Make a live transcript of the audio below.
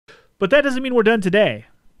But that doesn't mean we're done today.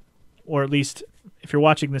 Or at least, if you're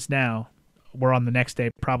watching this now, we're on the next day.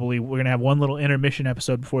 Probably we're going to have one little intermission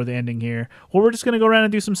episode before the ending here. Or we're just going to go around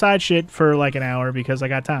and do some side shit for like an hour because I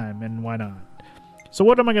got time, and why not? So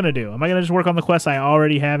what am I going to do? Am I going to just work on the quests I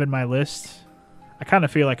already have in my list? I kind of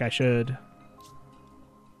feel like I should.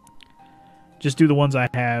 Just do the ones I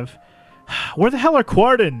have. Where the hell are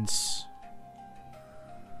Quardens?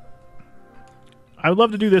 I would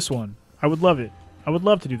love to do this one. I would love it. I would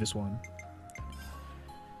love to do this one.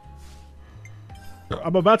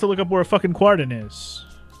 I'm about to look up where a fucking Quarden is.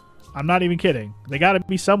 I'm not even kidding. They gotta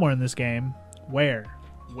be somewhere in this game. Where?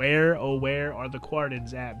 Where, oh where are the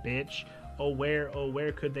Quardens at, bitch? Oh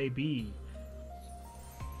where could they be?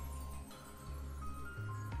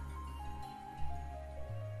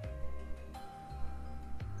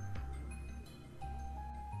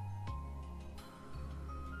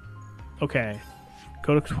 Okay.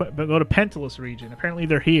 Go to Pentalus region. Apparently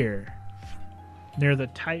they're here. Near the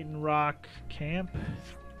Titan Rock camp.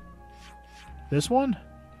 This one?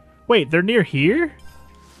 Wait, they're near here?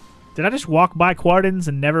 Did I just walk by Quardens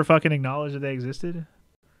and never fucking acknowledge that they existed?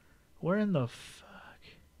 Where in the fuck?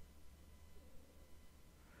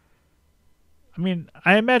 I mean,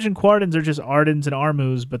 I imagine Quardens are just Ardens and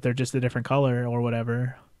Armus, but they're just a different color or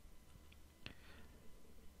whatever.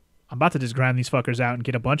 I'm about to just grind these fuckers out and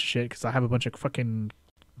get a bunch of shit because I have a bunch of fucking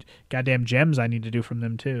goddamn gems I need to do from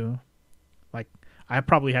them too. Like, I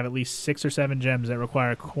probably have at least 6 or 7 gems that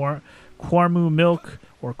require Quarmu milk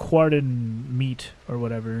or Quarden meat or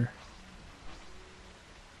whatever.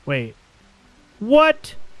 Wait.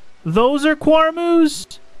 What? Those are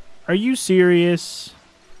Quarmus? Are you serious?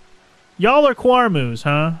 Y'all are Quarmus,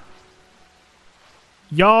 huh?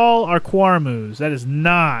 Y'all are Quarmus. That is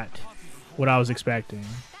not what I was expecting.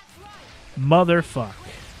 Motherfuck.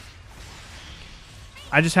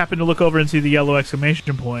 I just happened to look over and see the yellow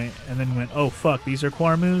exclamation point and then went, oh fuck, these are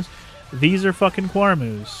Quarmus? These are fucking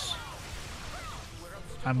Quarmus.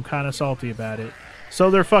 I'm kind of salty about it. So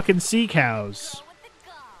they're fucking sea cows.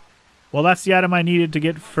 Well, that's the item I needed to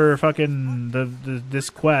get for fucking this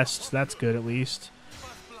quest. That's good at least.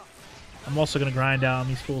 I'm also going to grind out on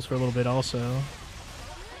these fools for a little bit also.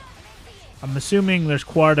 I'm assuming there's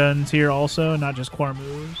Quardens here also, not just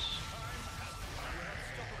Quarmus.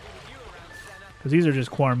 Because these are just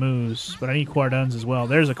Quarmus, but I need Quardens as well.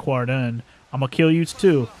 There's a Quarden. I'm going to kill you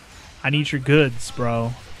too. I need your goods,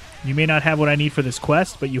 bro. You may not have what I need for this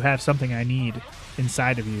quest, but you have something I need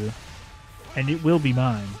inside of you. And it will be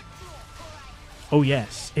mine. Oh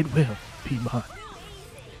yes, it will be mine.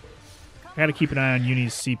 I got to keep an eye on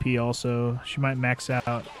Uni's CP also. She might max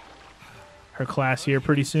out her class here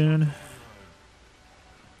pretty soon.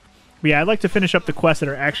 But yeah, I'd like to finish up the quests that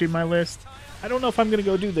are actually in my list. I don't know if I'm going to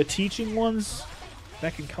go do the teaching ones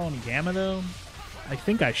back in Colony Gamma, though. I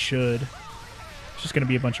think I should. It's just going to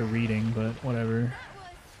be a bunch of reading, but whatever.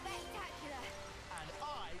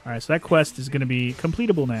 Alright, so that quest is going to be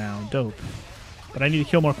completable now. Dope. But I need to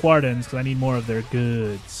kill more Quardens because I need more of their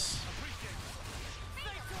goods.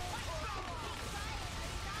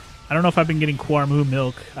 I don't know if I've been getting Quarmu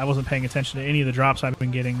milk. I wasn't paying attention to any of the drops I've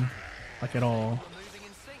been getting, like at all.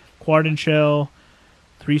 Quarden shell.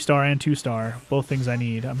 3-star and 2-star. Both things I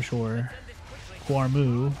need, I'm sure.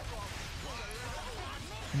 Quarmu.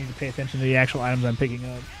 I need to pay attention to the actual items I'm picking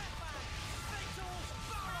up.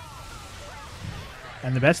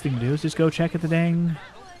 And the best thing to do is just go check at the dang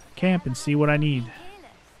camp and see what I need.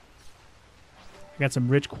 I got some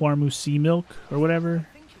rich Quarmu sea milk or whatever.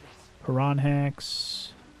 Piranhax.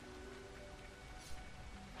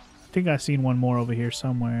 I think I've seen one more over here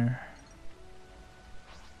somewhere.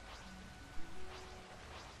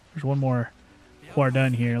 There's one more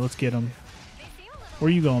Quarden here. Let's get him.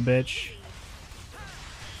 Where you going, bitch?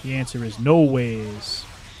 The answer is no ways.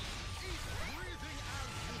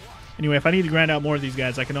 Anyway, if I need to grind out more of these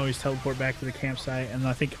guys, I can always teleport back to the campsite, and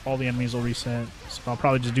I think all the enemies will reset. So I'll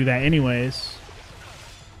probably just do that anyways.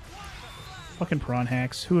 Fucking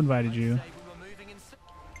Piranhax. Who invited you?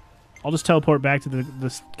 I'll just teleport back to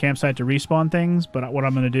the campsite to respawn things, but what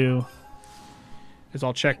I'm going to do is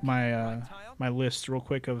I'll check my my list real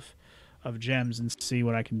quick of gems and see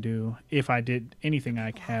what I can do. If I did anything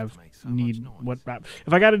I have need,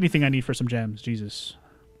 if I got anything I need for some gems, Jesus.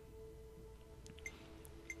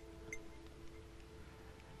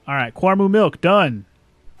 Alright, Quarmu milk, done.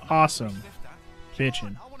 Awesome.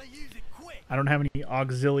 Bitchin'. I don't have any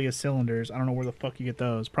auxilia cylinders. I don't know where the fuck you get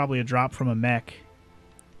those. Probably a drop from a mech.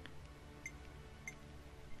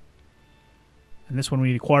 And this one we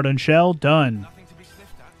need a Quarden shell, done.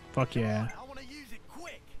 Fuck yeah.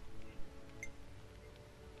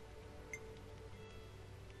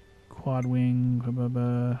 Quad wing, blah, blah,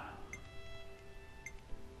 blah.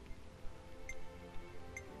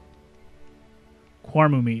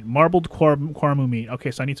 Quarmu meat. Marbled Quarmu meat.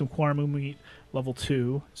 Okay, so I need some Quarmu meat level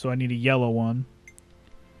 2. So I need a yellow one.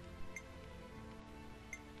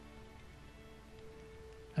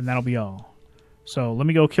 And that'll be all. So let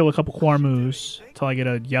me go kill a couple Quarmus until I get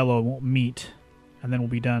a yellow meat. And then we'll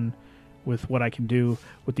be done with what I can do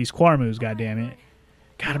with these Quarmus, goddammit.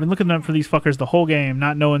 God, I've been looking up for these fuckers the whole game,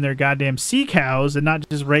 not knowing they're goddamn sea cows and not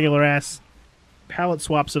just regular-ass palette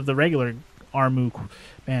swaps of the regular Armu.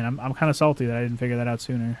 Man, I'm kind of salty that I didn't figure that out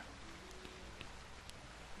sooner.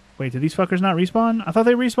 Wait, did these fuckers not respawn? I thought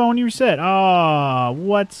they respawn when you reset. Oh,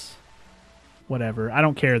 what? Whatever. I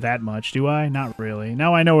don't care that much, do I? Not really.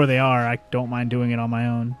 Now I know where they are. I don't mind doing it on my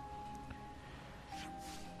own.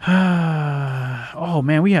 Oh,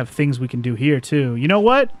 man, we have things we can do here, too. You know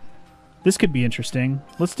what? This could be interesting.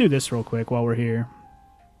 Let's do this real quick while we're here.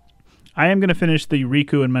 I am going to finish the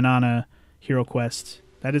Riku and Manana hero quest.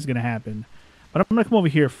 That is going to happen. But I'm going to come over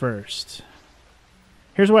here first.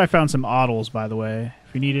 Here's where I found some Audels, by the way.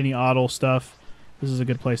 If you need any Audel stuff, this is a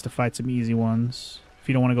good place to fight some easy ones. If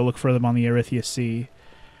you don't want to go look for them on the Erythia Sea.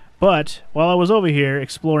 But, while I was over here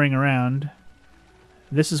exploring around,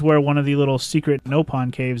 this is where one of the little secret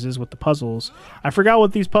Nopon caves is with the puzzles. I forgot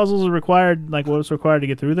what these puzzles are required, like what was required to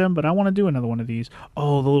get through them, but I want to do another one of these.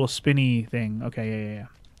 Oh, the little spinny thing. Okay, yeah.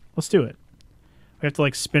 Let's do it. We have to,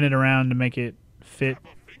 like, spin it around to make it fit.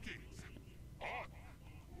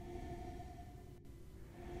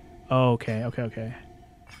 Okay.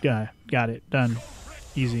 Got it. Done.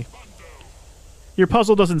 Easy. Your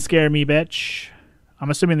puzzle doesn't scare me, bitch. I'm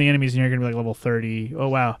assuming the enemies in here are going to be like level 30. Oh,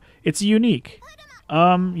 wow. It's unique.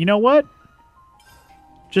 You know what?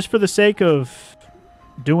 Just for the sake of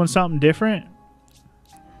doing something different,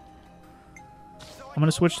 I'm going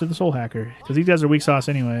to switch to the Soul Hacker. Because these guys are weak sauce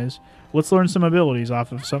anyways. Let's learn some abilities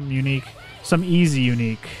off of something unique. Some easy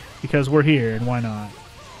unique. Because we're here, and why not?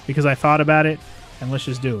 Because I thought about it, and let's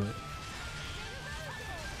just do it.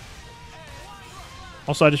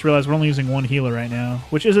 Also, I just realized we're only using one healer right now,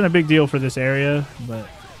 which isn't a big deal for this area, but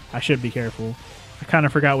I should be careful. I kind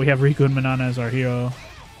of forgot we have Riku and Manana as our hero.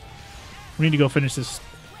 We need to go finish this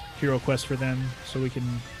hero quest for them so we can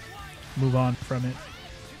move on from it.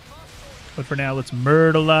 But for now, let's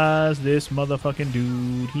myrtleize this motherfucking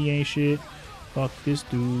dude. He ain't shit. Fuck this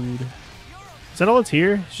dude. Is that all that's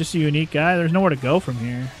here? It's just a unique guy? There's nowhere to go from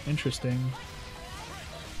here. Interesting.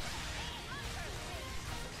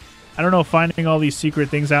 I don't know if finding all these secret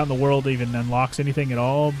things out in the world even unlocks anything at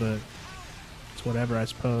all, but it's whatever, I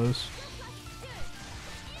suppose.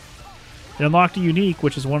 It unlocked a unique,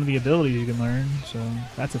 which is one of the abilities you can learn, so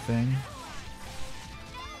that's a thing.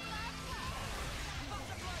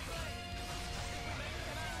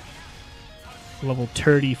 Level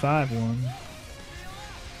 35 one.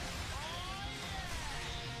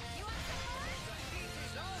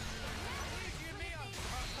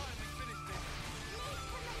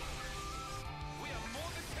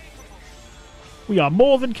 We are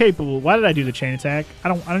more than capable. Why did I do the chain attack? I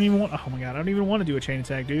don't even want. Oh my god, I don't even want to do a chain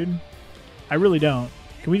attack, dude. I really don't.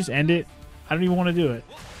 Can we just end it? I don't even want to do it.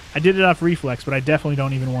 I did it off reflex, but I definitely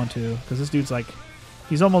don't even want to because this dude's like,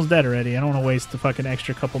 he's almost dead already. I don't want to waste the fucking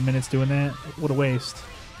extra couple minutes doing that. What a waste.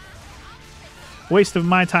 Waste of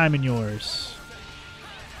my time and yours.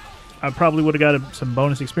 I probably would have got some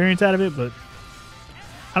bonus experience out of it, but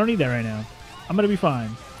I don't need that right now. I'm gonna be fine.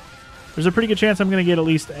 There's a pretty good chance I'm going to get at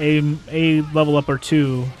least a level up or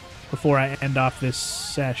two before I end off this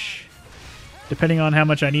sesh. Depending on how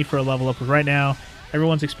much I need for a level up. Because right now,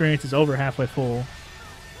 everyone's experience is over halfway full.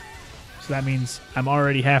 So that means I'm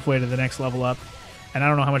already halfway to the next level up. And I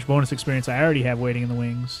don't know how much bonus experience I already have waiting in the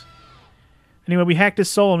wings. Anyway, we hacked his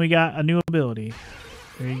soul and we got a new ability.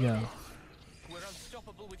 There you go.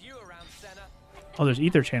 Oh, there's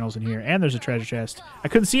ether channels in here. And there's a treasure chest. I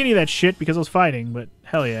couldn't see any of that shit because I was fighting, but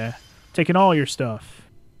hell yeah. Taking all your stuff.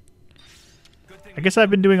 I guess I've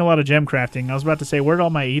been doing a lot of gem crafting. I was about to say, where'd all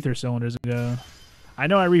my ether cylinders go? I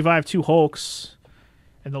know I revived 2 Hulks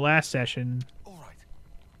in the last session.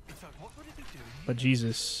 But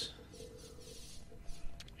Jesus.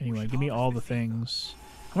 Anyway, give me all the things.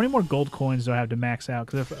 How many more gold coins do I have to max out?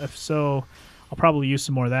 Because if so, I'll probably use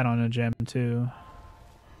some more of that on a gem too.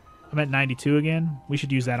 I'm at 92 again. We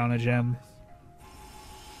should use that on a gem.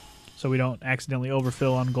 So we don't accidentally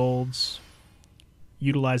overfill on golds.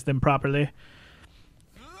 Utilize them properly.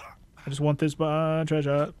 I just want this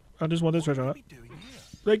treasure. I just want this treasure.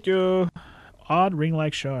 Thank you. Odd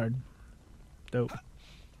ring-like shard. Dope.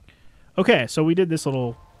 Okay, so we did this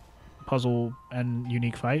little puzzle and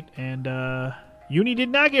unique fight, and Uni did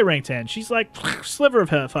not get rank 10. She's like, sliver of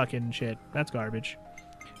her fucking shit. That's garbage.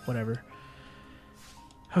 Whatever.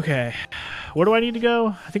 Okay. Where do I need to go?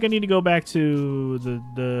 I think I need to go back to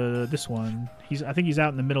this one. I think he's out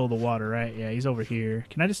in the middle of the water, right? Yeah, he's over here.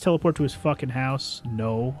 Can I just teleport to his fucking house?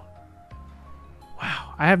 No.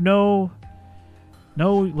 Wow, I have no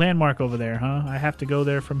landmark over there, huh? I have to go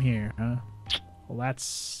there from here, huh? Well,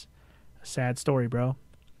 that's a sad story, bro.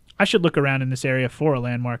 I should look around in this area for a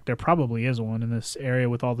landmark. There probably is one in this area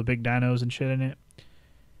with all the big dinos and shit in it.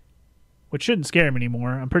 Which shouldn't scare him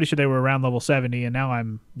anymore. I'm pretty sure they were around level 70, and now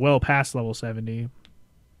I'm well past level 70.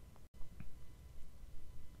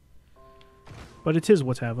 But it is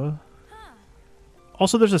whatever.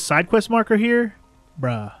 Also, there's a side quest marker here.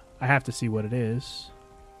 Bruh, I have to see what it is.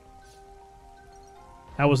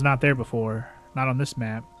 That was not there before. Not on this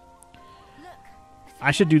map.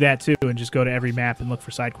 I should do that too and just go to every map and look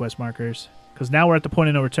for side quest markers. Because now we're at the point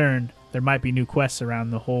of no return. There might be new quests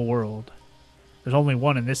around the whole world. There's only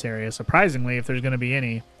one in this area, surprisingly, if there's going to be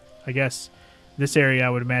any. I guess this area I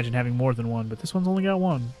would imagine having more than one, but this one's only got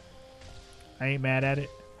one. I ain't mad at it.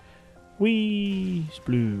 Whee!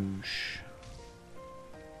 Sploosh.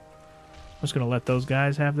 I'm just going to let those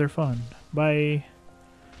guys have their fun. Bye.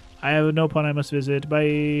 I have no pun I must visit.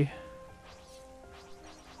 Bye.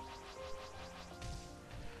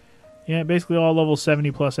 Yeah, basically all level 70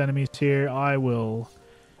 plus enemies here. I will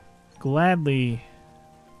gladly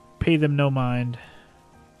pay them no mind.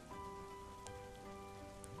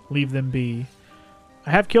 Leave them be.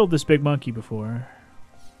 I have killed this big monkey before.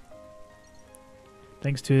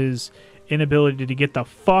 Thanks to his inability to get the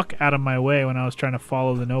fuck out of my way when I was trying to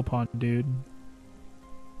follow the no-pawn dude.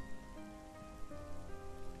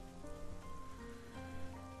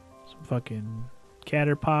 Some fucking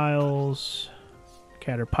caterpiles.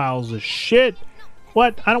 Caterpiles of shit.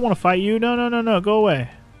 What? I don't want to fight you. No, no, no, no. Go away.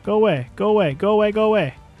 Go away. Go away. Go away. Go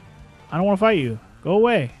away. I don't want to fight you. Go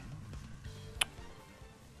away.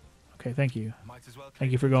 Okay, thank you.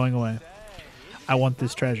 Thank you for going away. I want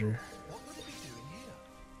this treasure.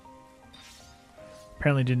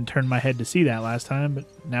 Apparently didn't turn my head to see that last time,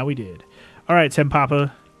 but now we did. All right,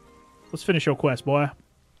 Tempapa. Let's finish your quest, boy.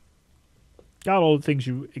 Got all the things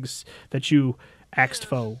that you asked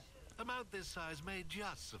for. Amount this size may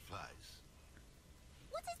just suffice.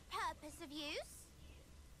 What is purpose of use?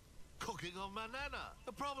 Cooking of banana.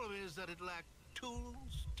 The problem is that it lacked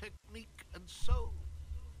tools, technique, and soul.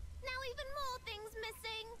 Now even more things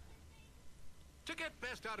missing. To get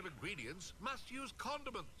best out of ingredients, must use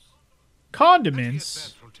condiments. Condiments? To get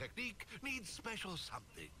best from technique, needs special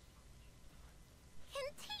something.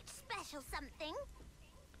 Can teach special something?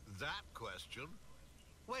 That question.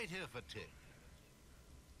 Wait here for Tick.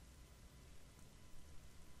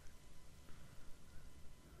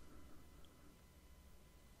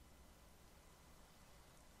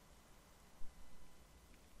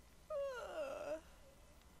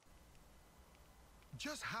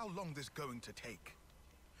 Just how long this going to take?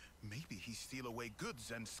 Maybe he steal away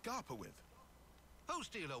goods and scarper with. Who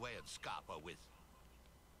steal away and scarper with?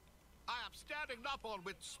 I am standing up on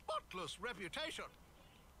with spotless reputation.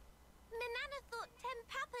 Manana thought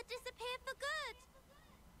Tempapa disappeared for good.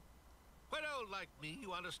 When old like me,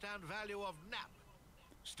 you understand value of nap.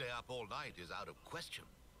 Stay up all night is out of question.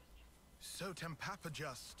 So Tempapa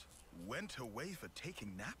just went away for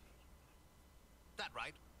taking nap? That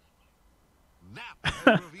right? Nap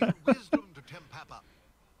will reveal wisdom to Tempapa.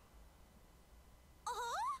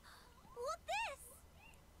 Oh? What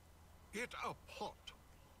this? It a pot.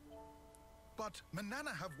 But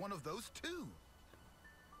Manana have one of those too.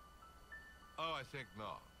 Oh, I think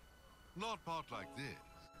not. Not pot like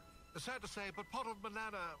this. Sad to say, but pot of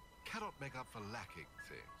banana cannot make up for lacking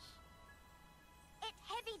things. It's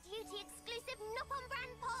heavy-duty exclusive Nippon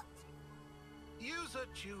brand pot. User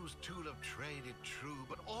choose tool of trade, it true,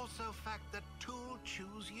 but also fact that tool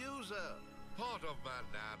choose user. Pot of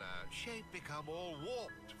banana, shape become all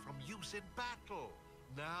warped from use in battle.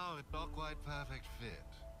 Now it not quite perfect fit.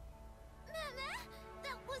 Nana,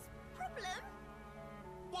 that was problem.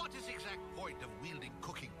 What is exact point of wielding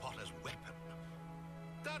cooking pot as weapon?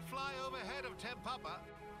 That fly overhead of Tempapa,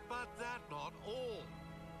 but that not all.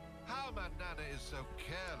 How Manana is so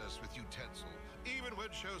careless with utensil, even when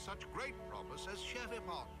shows such great promise as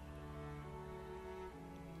Chevipot.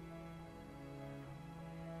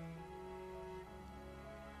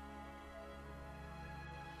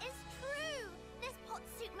 It's true. This pot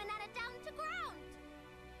suit Manana down to ground.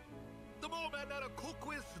 The more Manana cook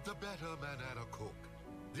with, the better Manana cook.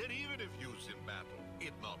 Then even if used in battle,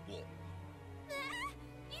 it not warp.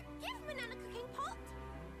 You give Manana cooking pot?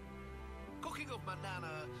 Cooking of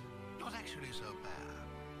Manana, not actually so bad.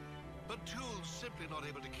 But tools simply not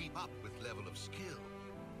able to keep up with level of skill.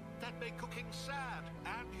 That make cooking sad,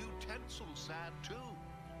 and utensils sad too.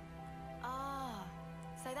 Ah,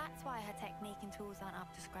 so that's why her technique and tools aren't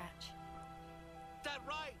up to scratch. That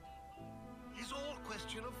right? It's all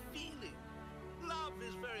question of feeling. Love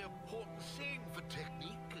is very important thing for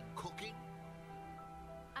technique and cooking.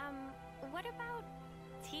 What about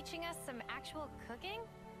teaching us some actual cooking?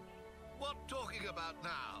 What talking about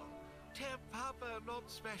now? Tempapa not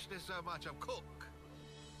especially so much of cook.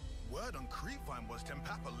 Word on Creepvine was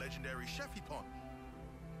Tempapa legendary chefipon.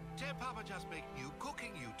 Tempapa just make new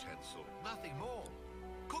cooking utensil, nothing more.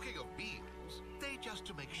 Cooking of meals, they just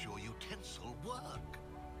to make sure utensil work.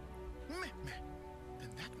 Meh, meh. Then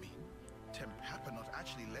that mean Tempapa not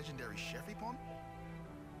actually legendary chefipon?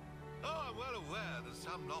 Oh, I'm well aware that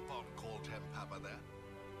some Nopon call Tempapa there.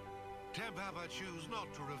 Tempapa choose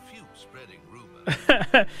not to refute spreading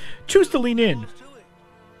rumors. Choose to lean in, Goes to it.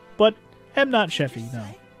 but am not chefy, no.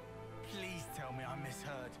 Please tell me I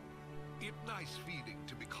misheard. It nice feeling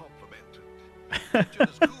to be complimented.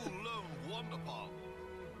 Just cool lone wonderpon.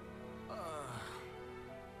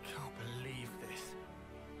 Can't believe this.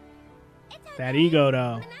 It's That okay. ego,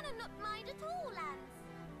 though. Manana not mind at all, Lance.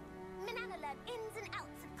 Manana learn ins and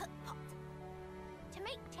outs of cookpot. To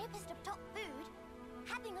make cheapest of top food,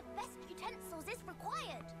 having of best utensils is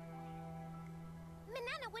required.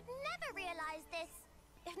 Manana would never realize this,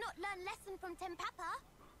 if not learn lesson from Tempapa.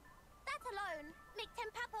 That alone make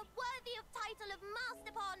Tempapa worthy of title of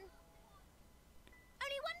Masterpon.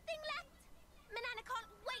 Only one thing left. Manana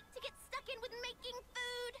can't wait to get stuck in with making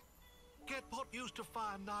food. Get pot used to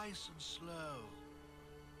fire nice and slow.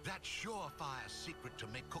 That surefire secret to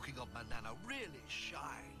make cooking of Manana really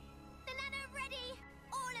shine. Manana ready,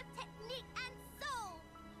 all of technique and soul.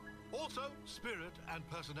 Also, spirit and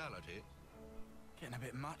personality. Getting a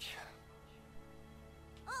bit much.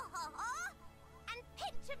 Oh ho ho! And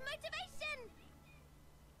pinch of motivation.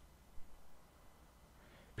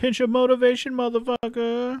 Pinch of motivation,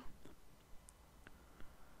 motherfucker.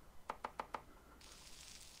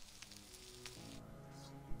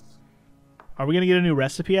 Are we gonna get a new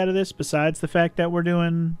recipe out of this besides the fact that we're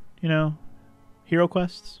doing, you know, hero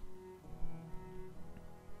quests?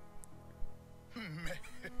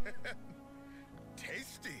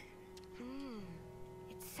 Tasty.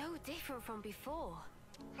 It's so different from before.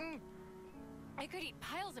 I could eat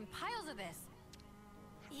piles and piles of this.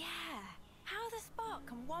 Yeah. How the spark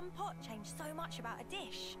can one pot change so much about a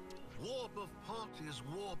dish? Warp of pot is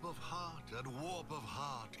warp of heart, and warp of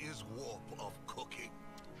heart is warp of cooking.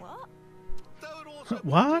 What? Though it also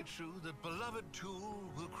What? may be true that beloved tool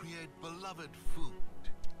will create beloved food.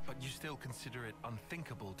 But you still consider it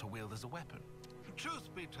unthinkable to wield as a weapon.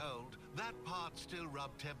 Truth be told, that part still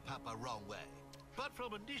rubbed Tempapa wrong way. But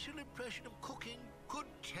from initial impression of cooking, could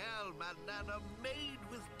tell Manana made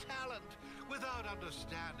with talent, without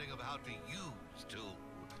understanding of how to use tool.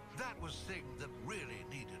 That was thing that really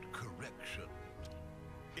needed correction.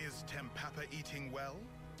 Is Tempapa eating well?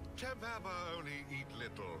 Tempapa only eat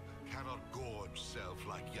little, cannot gorge self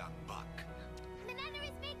like young buck. Manana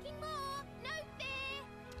is making more, no fear.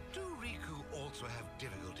 Do Riku also have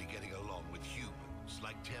difficulty getting along with humans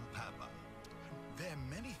like Tempapa? There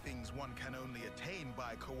are many things one can only attain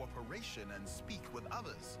by cooperation and speak with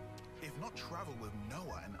others. If not travel with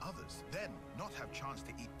Noah and others, then not have chance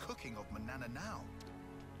to eat cooking of Manana now.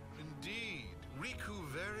 Indeed, Riku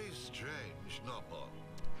very strange, Nopon.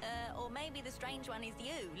 Or maybe the strange one is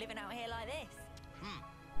you, living out here like this.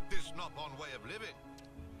 This Nopon way of living.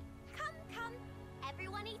 Come, come.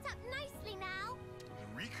 Everyone eat up nicely now.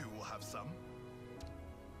 Riku will have some.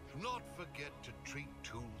 Not forget to treat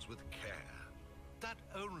tools with care. That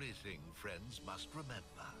only thing friends must remember.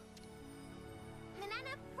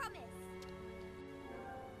 Manana promise.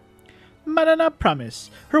 Manana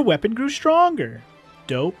promise. Her weapon grew stronger.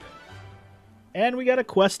 Dope. And we got a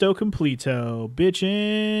questo completo.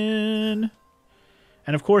 Bitchin'.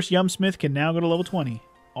 And of course, Yum Smith can now go to level 20.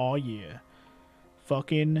 Aw yeah.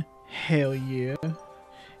 Fucking hell yeah.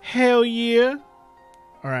 Hell yeah.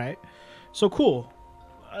 Alright. So cool.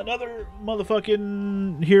 Another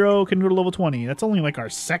motherfucking hero can go to level 20. That's only like our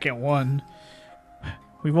second one.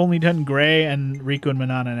 We've only done Gray and Riku and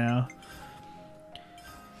Manana now.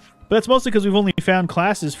 But that's mostly because we've only found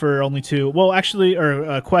classes for only 2. Well, actually,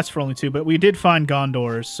 or quests for only 2, but we did find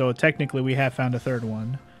Gondors, so technically we have found a third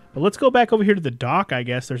one. But let's go back over here to the dock, I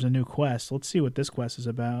guess. There's a new quest. Let's see what this quest is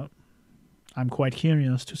about. I'm quite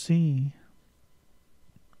curious to see.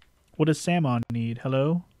 What does Samon need?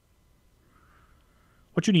 Hello?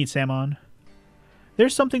 What you need, Samon?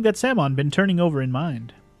 There's something that Samon been turning over in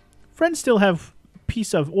mind. Friends still have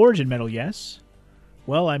piece of origin metal, yes?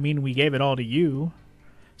 Well, I mean, we gave it all to you.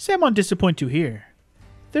 Samon disappoint to hear.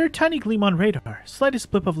 They're a tiny gleam on radar,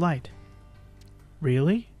 slightest blip of light.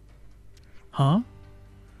 Really? Huh?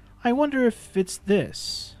 I wonder if it's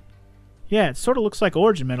this. Yeah, it sort of looks like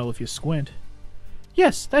origin metal if you squint.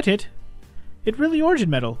 Yes, that's it. It really origin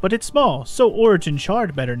metal, but it's small, so origin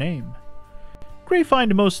shard better name. Gray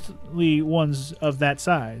find mostly ones of that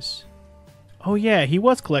size. Oh yeah, he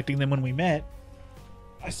was collecting them when we met.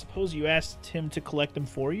 I suppose you asked him to collect them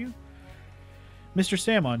for you? Mr.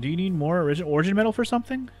 Salmon, do you need more origin metal for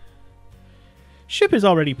something? Ship is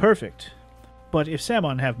already perfect, but if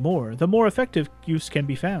Salmon have more, the more effective use can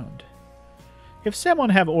be found. If Salmon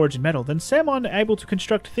have origin metal, then Salmon able to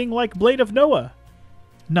construct thing like Blade of Noah.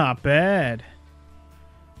 Not bad.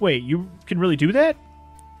 Wait, you can really do that?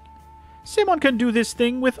 Salmon can do this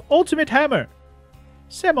thing with Ultimate Hammer.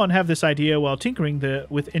 Salmon have this idea while tinkering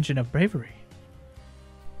with Engine of Bravery.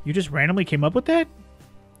 You just randomly came up with that?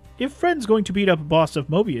 If Friend's going to beat up boss of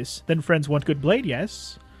Mobius, then Friends want good blade,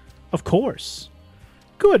 yes? Of course.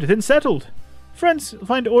 Good, then settled. Friends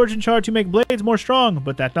find origin shard to make blades more strong,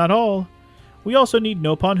 but that's not all. We also need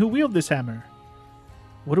Nopon who wield this hammer.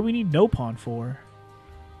 What do we need Nopon for?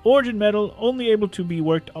 Origin metal only able to be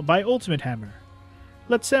worked by Ultimate Hammer.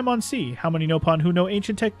 Let Salmon see how many Nopon who know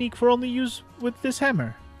ancient technique for only use with this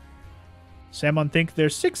hammer. Salmon think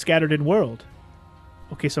there's 6 scattered in world.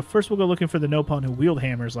 Okay, so first we'll go looking for the Nopon who wield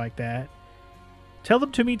hammers like that. Tell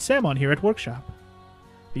them to meet Salmon here at workshop.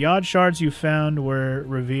 The odd shards you found were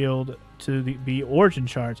revealed to be origin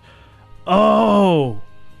shards. Oh!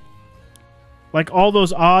 Like all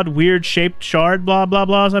those odd, weird shaped shard blah blah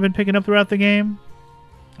blahs I've been picking up throughout the game?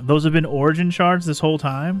 Those have been origin shards this whole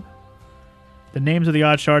time? The names of the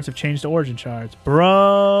odd shards have changed to origin shards.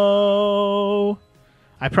 Bro!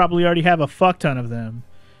 I probably already have a fuck ton of them.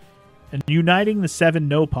 And uniting the 7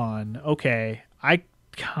 Nopon. Okay, I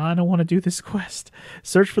kind of want to do this quest.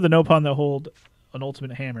 Search for the Nopon that hold an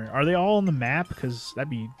ultimate hammer. Are they all on the map? Because that'd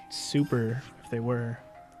be super if they were.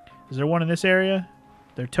 Is there one in this area?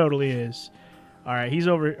 There totally is. Alright, he's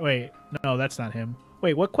over... Wait, no, that's not him.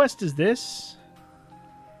 Wait, what quest is this?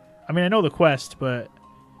 I mean, I know the quest, but...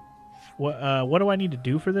 What do I need to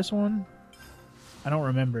do for this one? I don't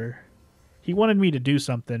remember. He wanted me to do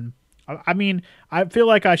something. I mean, I feel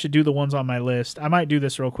like I should do the ones on my list. I might do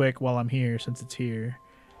this real quick while I'm here, since it's here.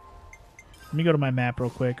 Let me go to my map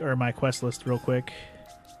real quick, or my quest list real quick.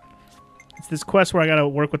 It's this quest where I gotta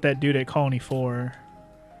work with that dude at Colony 4.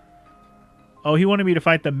 Oh, he wanted me to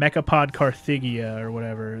fight the Mechapod Carthagia, or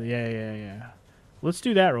whatever. Yeah. Let's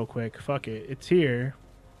do that real quick. Fuck it. It's here.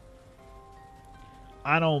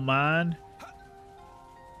 I don't mind.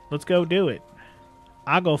 Let's go do it.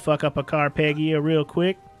 I'll go fuck up a Carpegia real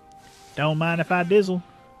quick. Don't mind if I dizzle.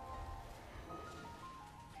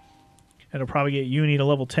 It'll probably get Uni to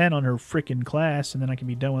level 10 on her freaking class, and then I can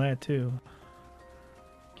be done with that too.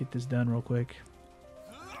 Get this done real quick.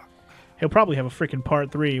 He'll probably have a freaking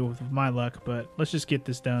part 3 with my luck, but let's just get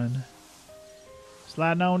this done.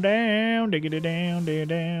 Sliding on down, digging it down, dig it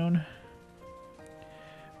down.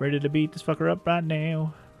 Ready to beat this fucker up right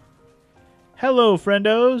now. Hello,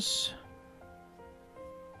 friendos.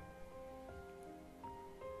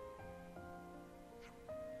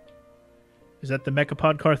 Is that the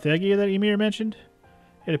Mechapod Carthagia that Ymir mentioned?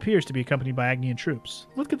 It appears to be accompanied by Agnian troops.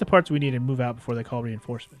 Let's get the parts we need and move out before they call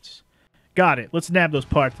reinforcements. Got it. Let's nab those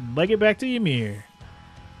parts and leg it back to Ymir.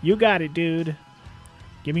 You got it, dude.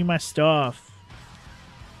 Give me my stuff.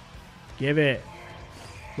 Give it.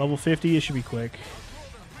 Level 50, it should be quick.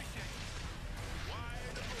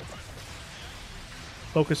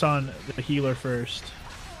 Focus on the healer first.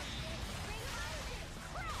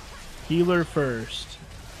 Healer first.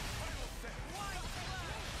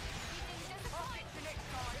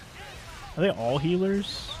 Are they all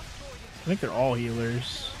healers? I think they're all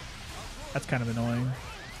healers. That's kind of annoying.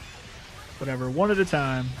 Whatever, one at a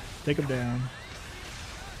time. Take them down.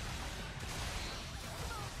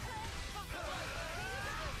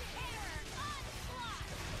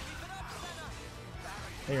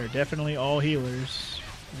 They are definitely all healers,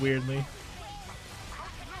 weirdly.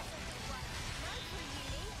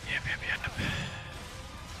 Yep.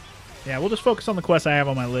 Yeah, we'll just focus on the quests I have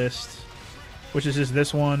on my list, which is just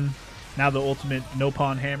this one. Now the ultimate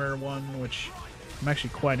Nopon Hammer one, which I'm actually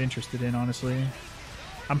quite interested in, honestly.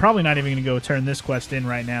 I'm probably not even going to go turn this quest in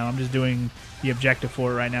right now. I'm just doing the objective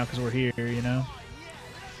for it right now because we're here, you know?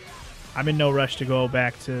 I'm in no rush to go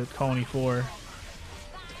back to Colony 4.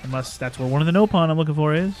 Unless that's where one of the Nopon I'm looking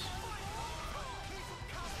for is.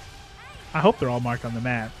 I hope they're all marked on the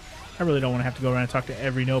map. I really don't want to have to go around and talk to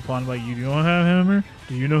every Nopon like, you know how to hammer?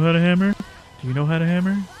 Do you know how to hammer? Do you know how to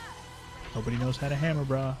hammer? Nobody knows how to hammer,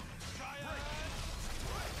 brah.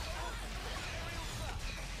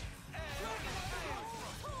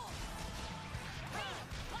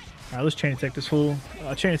 Alright, let's chain attack this fool.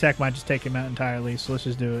 Chain attack might just take him out entirely, so let's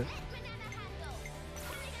just do it.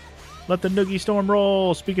 Let the Noogie Storm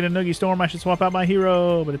roll. Speaking of Noogie Storm, I should swap out my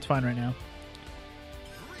hero, but it's fine right now.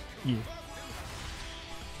 Yeah.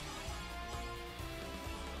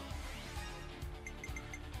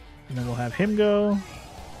 And then we'll have him go.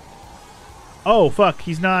 Oh, fuck.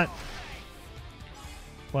 He's not...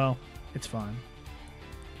 Well, it's fine.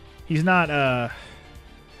 He's not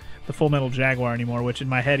the Full Metal Jaguar anymore, which in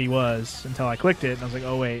my head he was until I clicked it, and I was like,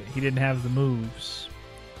 oh, wait. He didn't have the moves.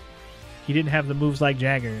 He didn't have the moves like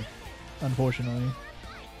Jagger, unfortunately.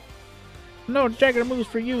 No Jagger moves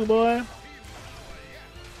for you, boy.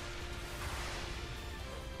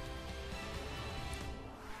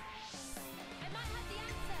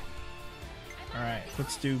 Alright,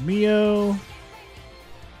 let's do Mio.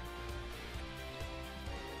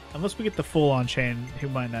 Unless we get the full-on chain, he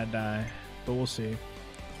might not die. But we'll see.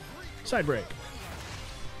 Side break.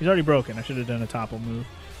 He's already broken. I should have done a topple move.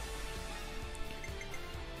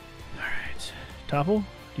 Alright. Topple?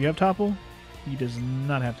 Do you have topple? He does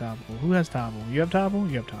not have topple. Who has topple? You have topple?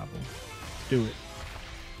 You have topple. Do it.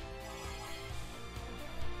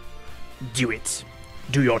 Do it.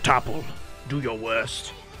 Do your topple. Do your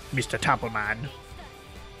worst, Mr. Toppleman.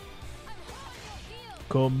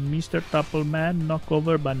 Come, Mr. Toppleman, knock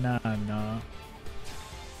over banana.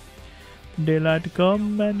 Daylight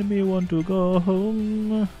come and me want to go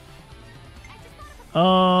home.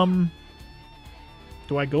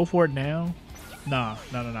 Do I go for it now? Nah,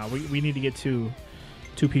 no. We need to get two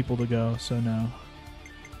people to go, so no.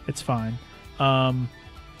 It's fine. Does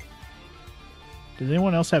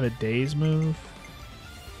anyone else have a daze move?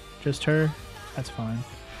 Just her? That's fine.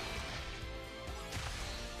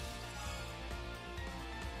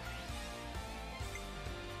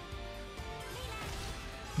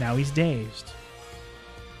 Now he's dazed.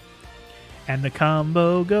 And the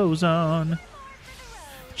combo goes on.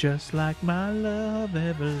 Just like my love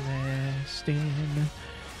everlasting.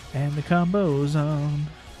 And the combo's on.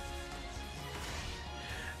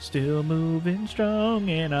 Still moving strong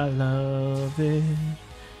and I love it.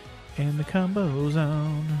 And the combo's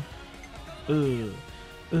on. Been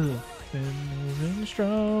moving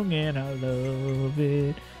strong and I love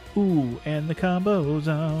it. Ooh, and the combo's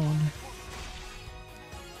on.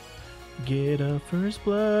 Get a first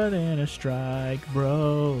blood and a strike,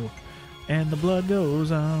 bro. And the blood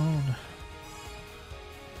goes on.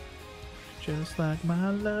 Just like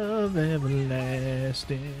my love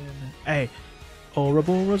everlasting. Hey,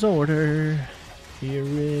 Ouroboros order. Here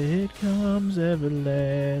it comes,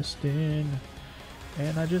 everlasting.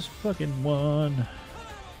 And I just fucking won.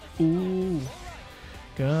 Ooh.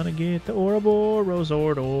 Gonna get the Ouroboros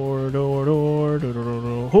order. Hodor!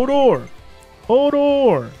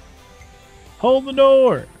 Hodor! Hold the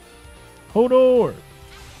door! Hodor!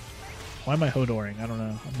 Why am I Hodoring? I don't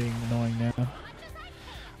know. I'm being annoying now.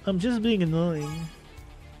 I'm just being annoying.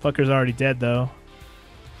 Fucker's already dead, though.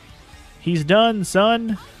 He's done,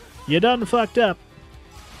 son. You done fucked up.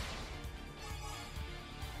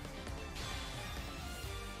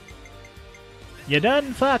 You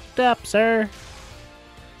done fucked up, sir.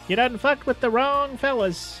 You done fucked with the wrong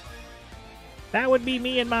fellas. That would be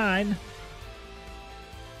me and mine.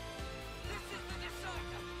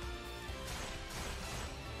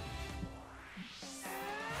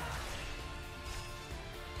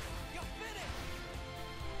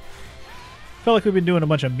 Felt like we've been doing a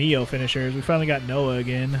bunch of Mio finishers. We finally got Noah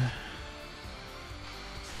again.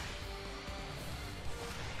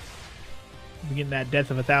 We're getting that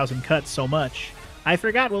Death of 1,000 Cuts so much. I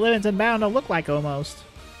forgot what Living's and Bound to look like almost.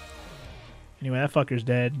 Anyway, that fucker's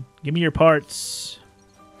dead. Give me your parts.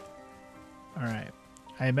 Alright.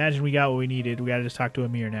 I imagine we got what we needed. We gotta just talk to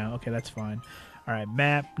Amir now. Okay, that's fine. Alright,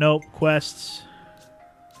 map. Nope. Quests.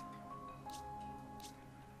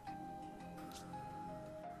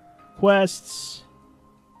 Quests.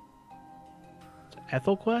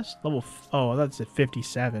 Ethel quest? Level... Oh, that's at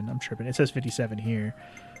 57. I'm tripping. It says 57 here.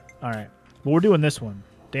 Alright. But we're doing this one.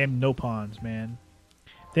 Damn no-pawns, man.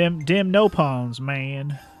 Damn no-pawns,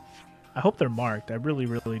 man. I hope they're marked. I really,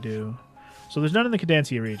 really do. So there's none in the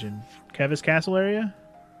Cadencia region. Kevis Castle area?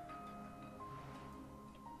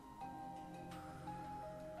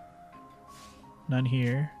 None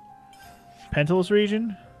here. Pentelis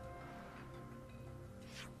region?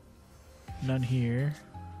 None here.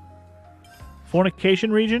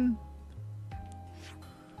 Fornication region?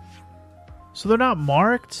 So they're not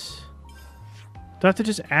marked? Do I have to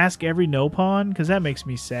just ask every no pawn? Because that makes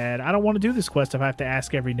me sad. I don't want to do this quest if I have to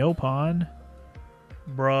ask every no pawn.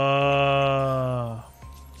 Bruh. I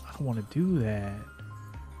don't want to do that.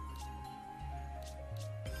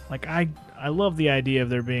 Like, I love the idea of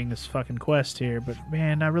there being this fucking quest here, but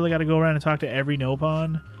man, I really got to go around and talk to every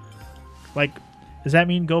Nopon. Like, does that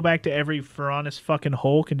mean go back to every Ferronis fucking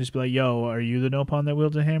Hulk and just be like, yo, are you the Nopon that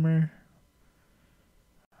wields a hammer?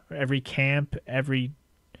 Or every camp,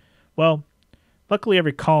 well, luckily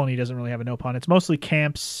every colony doesn't really have a Nopon. It's mostly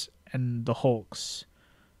camps and the Hulks.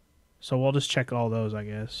 So we'll just check all those, I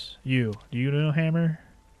guess. Do you know hammer?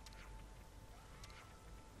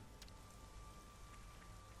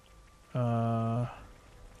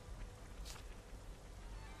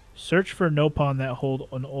 Search for Nopon that hold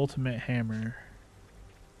an ultimate hammer.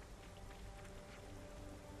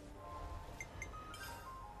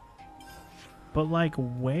 But like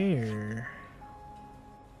where?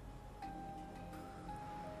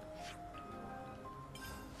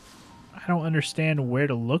 I don't understand where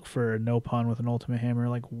to look for a Nopon with an ultimate hammer.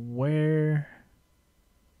 Like where?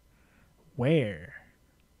 Where?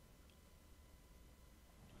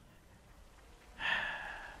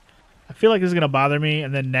 I feel like this is going to bother me,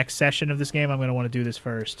 and then next session of this game, I'm going to want to do this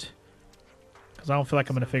first. Because I don't feel like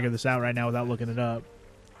I'm going to figure this out right now without looking it up.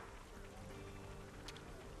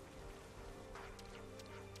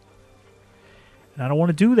 And I don't want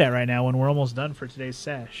to do that right now when we're almost done for today's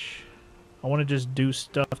sesh. I want to just do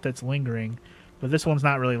stuff that's lingering. But this one's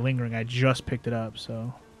not really lingering. I just picked it up,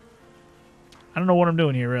 so... I don't know what I'm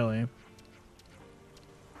doing here, really.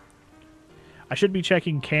 I should be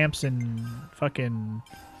checking camps and fucking...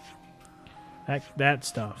 That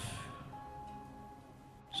stuff.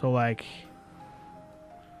 So, like...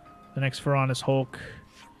 The next Ferronis Hulk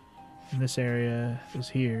in this area is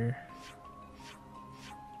here.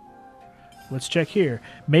 Let's check here.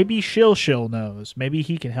 Maybe Shill knows. Maybe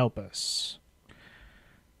he can help us.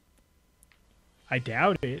 I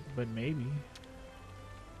doubt it, but maybe.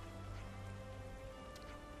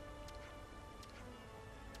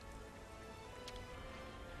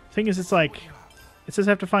 Thing is, it's like... It says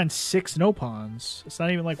I have to find 6 Nopons. It's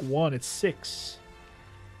not even like 1, it's 6.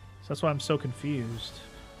 So that's why I'm so confused.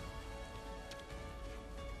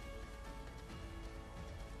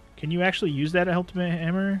 Can you actually use that ultimate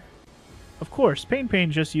hammer? Of course,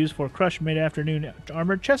 Pain just used for crushed mid-afternoon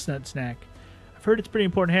armored chestnut snack. I've heard it's a pretty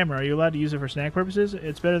important hammer. Are you allowed to use it for snack purposes?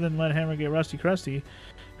 It's better than let hammer get rusty crusty.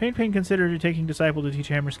 Pain considered taking disciple to teach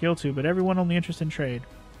hammer skill to, but everyone only interested in trade.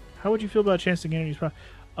 How would you feel about a chance to gain these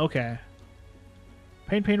Okay.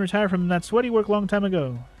 Pain retired from that sweaty work long time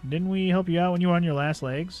ago. Didn't we help you out when you were on your last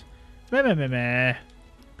legs? Meh.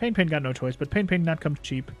 Pain got no choice, but Pain not come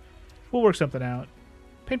cheap. We'll work something out.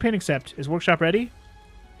 Pain accept. Is workshop ready?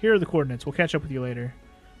 Here are the coordinates. We'll catch up with you later.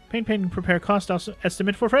 Pain prepare cost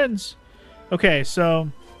estimate for friends. Okay,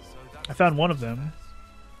 so I found one of them.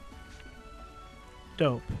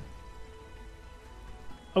 Dope.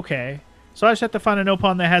 Okay. So I just have to find a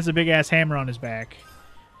Nopon that has a big-ass hammer on his back.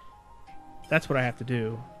 That's what I have to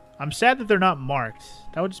do. I'm sad that they're not marked.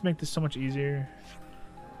 That would just make this so much easier.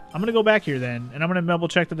 I'm going to go back here then, and I'm going to double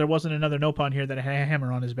check that there wasn't another Nopon here that had a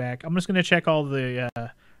hammer on his back. I'm just going to check all the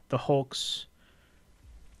Hulks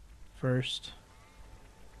first.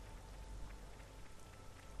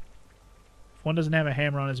 If one doesn't have a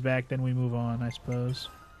hammer on his back, then we move on, I suppose.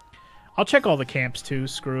 I'll check all the camps too.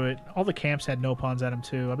 Screw it. All the camps had Nopons at them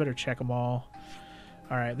too. I better check them all.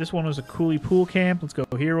 Alright, this one was a Coolie Pool camp. Let's go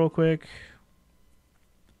here real quick.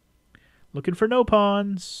 Looking for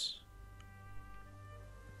Nopons.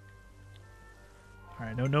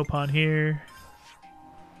 Alright, no Nopon here.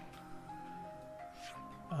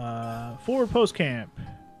 Forward Post Camp.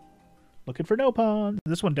 Looking for Nopon.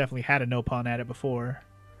 This one definitely had a Nopon at it before.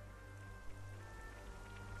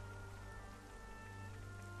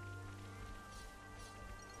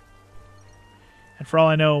 And for all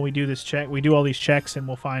I know, we do this check. We do all these checks, and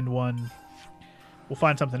we'll find one. We'll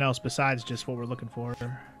find something else besides just what we're looking for.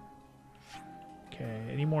 Okay.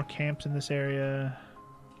 Any more camps in this area?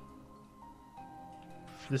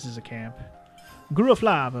 This is a camp.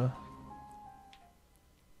 Gruflava.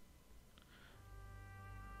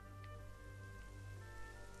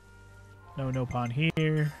 No Nopon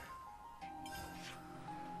here.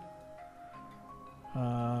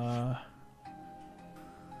 I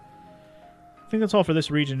think that's all for this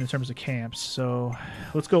region in terms of camps. So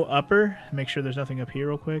let's go upper. Make sure there's nothing up here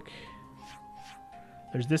real quick.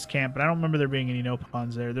 There's this camp, but I don't remember there being any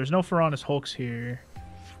Nopons there. There's no Ferronis Hulks here.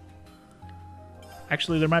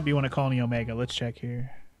 Actually, there might be one at Colony Omega. Let's check here.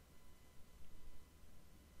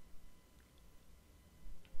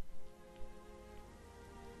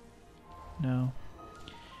 No.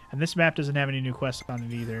 And this map doesn't have any new quests on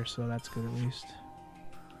it either, so that's good at least.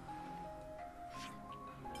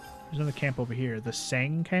 There's another camp over here. The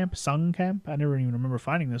Sung camp? I never even remember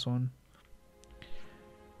finding this one.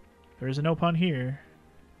 There is an Opon here.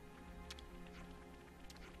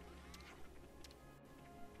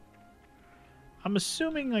 I'm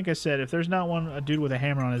assuming, like I said, if there's not a dude with a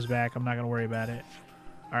hammer on his back, I'm not going to worry about it.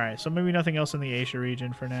 Alright, so maybe nothing else in the Asia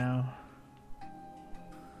region for now.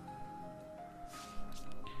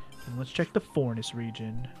 And let's check the Fornis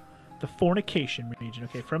region. The Fornication region.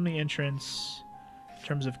 Okay, from the entrance, in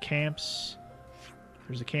terms of camps,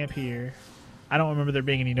 there's a camp here. I don't remember there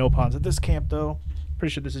being any Nopons at this camp, though.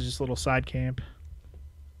 Pretty sure this is just a little side camp.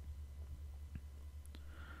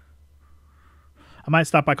 I might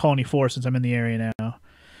stop by Colony 4 since I'm in the area now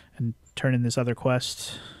and turn in this other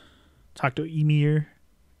quest. Talk to Emir.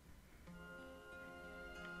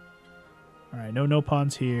 Alright, no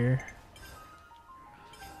Nopons here.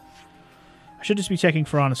 I should just be checking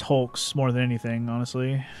for honest hulks more than anything,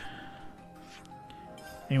 honestly.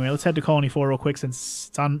 Anyway, let's head to Colony 4 real quick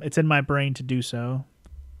since it's in my brain to do so.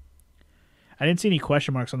 I didn't see any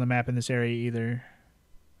question marks on the map in this area either.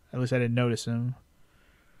 At least I didn't notice them.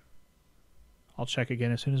 I'll check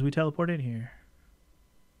again as soon as we teleport in here.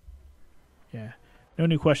 Yeah. No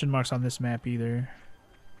new question marks on this map either.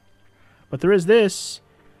 But there is this.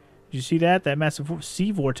 Did you see that? That massive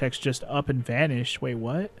sea vortex just up and vanished. Wait,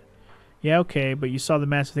 what? Yeah, okay, but you saw the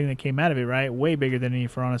massive thing that came out of it, right? Way bigger than any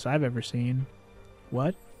Pharaonis I've ever seen.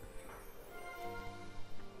 What?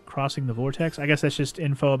 Crossing the vortex? I guess that's just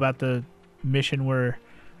info about the mission where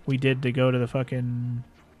we did to go to the fucking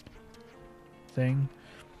thing.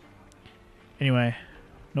 Anyway,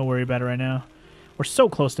 no worry about it right now. We're so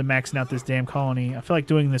close to maxing out this damn colony. I feel like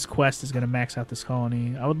doing this quest is going to max out this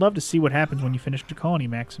colony. I would love to see what happens when you finish the colony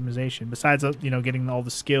maximization. Besides, you know, getting all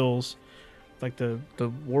the skills, like the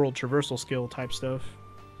world traversal skill type stuff.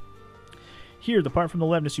 Here, the part from the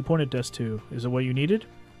Levnis you pointed us to. Is it what you needed?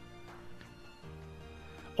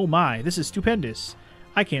 Oh my, this is stupendous.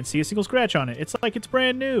 I can't see a single scratch on it. It's like it's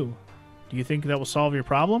brand new. Do you think that will solve your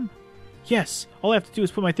problem? Yes, all I have to do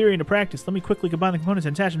is put my theory into practice. Let me quickly combine the components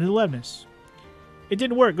and attach them to the Levnis. It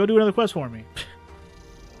didn't work. Go do another quest for me.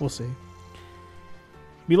 We'll see.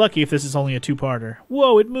 Be lucky if this is only a two-parter.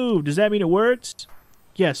 Whoa, it moved. Does that mean it worked?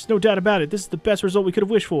 Yes, no doubt about it. This is the best result we could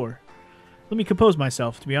have wished for. Let me compose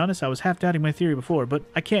myself. To be honest, I was half doubting my theory before, but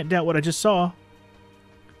I can't doubt what I just saw.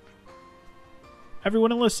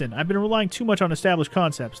 Everyone listen. I've been relying too much on established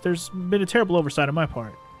concepts. There's been a terrible oversight on my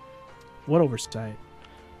part. What oversight?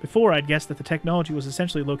 Before, I'd guessed that the technology was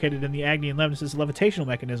essentially located in the Agni and Levnis' levitational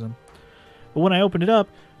mechanism. But when I opened it up,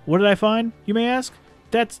 what did I find, you may ask?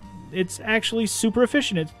 It's actually super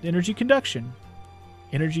efficient at energy conduction.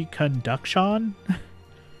 Energy conduction?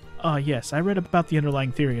 Ah, yes, I read about the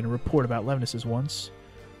underlying theory in a report about Levnis' once.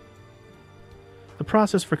 The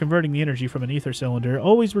process for converting the energy from an ether cylinder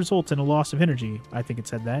always results in a loss of energy. I think it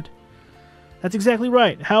said that. That's exactly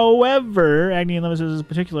right. However, Agni and Levnis in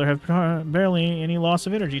particular have barely any loss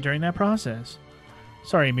of energy during that process.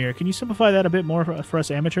 Sorry, Amir, can you simplify that a bit more for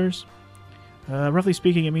us amateurs? Roughly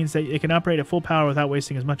speaking, it means that it can operate at full power without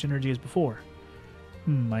wasting as much energy as before.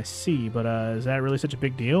 I see, but is that really such a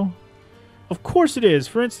big deal? Of course it is!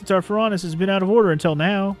 For instance, our Pharaonis has been out of order until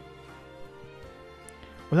now.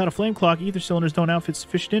 Without a flame clock, ether cylinders don't outfit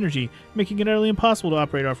sufficient energy, making it utterly impossible to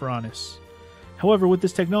operate our Pharaonis. However, with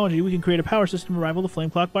this technology, we can create a power system to rival the flame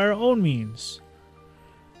clock by our own means.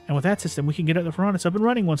 And with that system, we can get the Pharaonis up and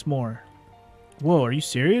running once more. Whoa, are you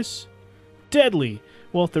serious? Deadly!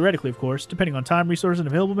 Well, theoretically, of course, depending on time, resources, and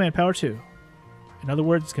available manpower, too. In other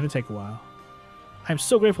words, it's going to take a while. I am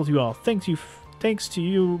so grateful to you all. Thanks to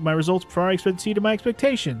you, my results far exceeded my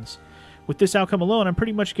expectations. With this outcome alone, I'm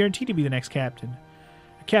pretty much guaranteed to be the next captain.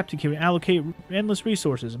 A captain can allocate endless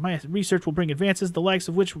resources. My research will bring advances the likes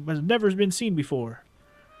of which has never been seen before.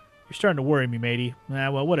 You're starting to worry me, matey.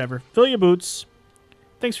 Well, whatever. Fill your boots.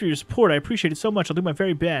 Thanks for your support. I appreciate it so much. I'll do my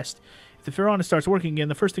very best. If the Pharaonis starts working again,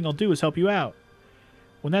 the first thing I'll do is help you out.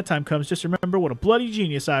 When that time comes, just remember what a bloody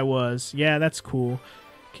genius I was. Yeah, that's cool.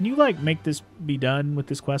 Can you, like, make this be done with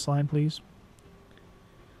this quest line, please?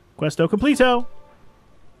 Questo completo!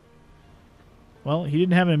 Well, he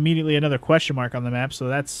didn't have immediately another question mark on the map, so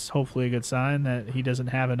that's hopefully a good sign that he doesn't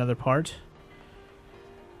have another part.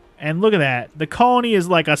 And look at that. The colony is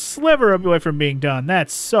like a sliver away from being done.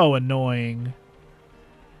 That's so annoying.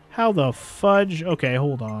 How the fudge? Okay,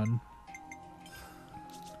 hold on.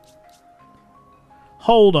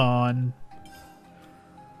 Hold on.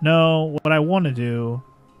 No, what I want to do...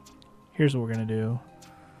 Here's what we're going to do.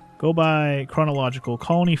 Go by chronological.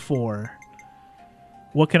 Colony 4.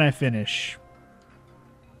 What can I finish?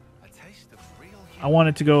 I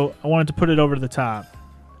wanted to put it over to the top.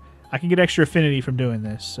 I can get extra affinity from doing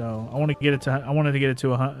this, so I want to get it to. I wanted to get it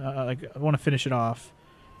to I want to finish it off.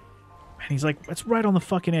 And he's like, it's right on the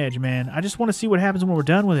fucking edge, man. I just want to see what happens when we're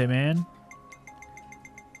done with it, man.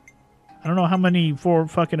 I don't know how many for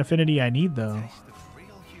fucking affinity I need, though.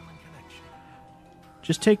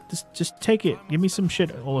 Just take this. Just take it. Give me some shit,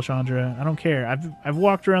 Olashandra. I don't care. I've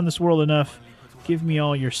walked around this world enough. Give me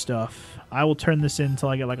all your stuff. I will turn this in until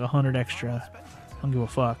I get like 100 extra. I don't give a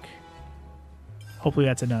fuck. Hopefully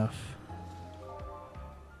that's enough.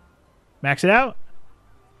 Max it out.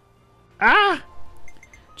 Ah!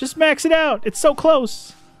 Just max it out. It's so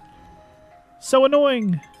close. So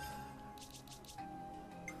annoying.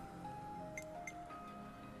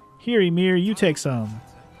 Here, Emir, you take some.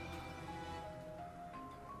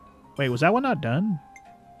 Wait, was that one not done?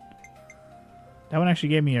 That one actually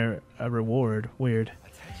gave me a reward. Weird.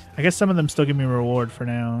 I guess some of them still give me a reward for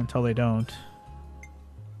now until they don't.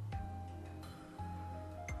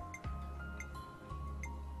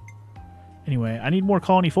 Anyway, I need more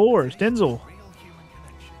Colony 4s. Denzel.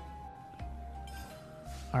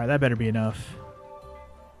 Alright, that better be enough.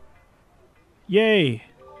 Yay.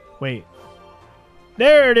 Wait.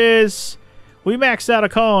 There it is. We maxed out a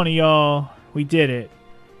colony, y'all. We did it.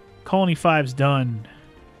 Colony 5's done.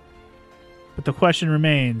 But the question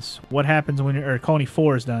remains, what happens when or Colony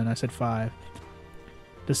 4 is done? I said 5.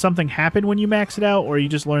 Does something happen when you max it out, or you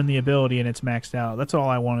just learn the ability and it's maxed out? That's all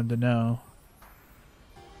I wanted to know.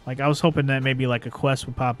 Like, I was hoping that maybe like a quest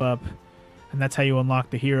would pop up, and that's how you unlock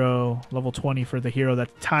the hero, level 20 for the hero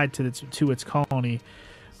that's tied to its colony.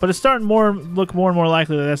 But it's starting look more and more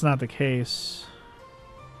likely that that's not the case.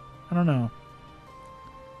 I don't know.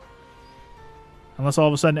 Unless all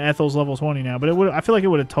of a sudden Ethel's level 20 now. But I feel like it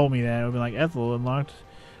would have told me that. It would be like, Ethel unlocked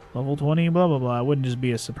level 20, blah, blah, blah. It wouldn't just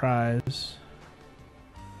be a surprise.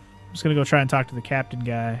 I'm just going to go try and talk to the captain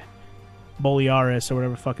guy. Boliaris, or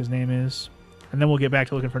whatever the fuck his name is. And then we'll get back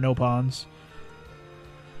to looking for Nopons.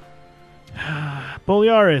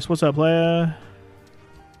 Boliaris, what's up, playa?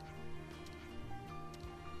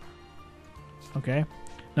 Okay.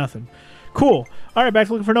 Nothing. Cool. Alright, back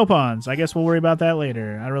to looking for Nopons. I guess we'll worry about that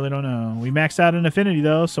later. I really don't know. We maxed out an affinity,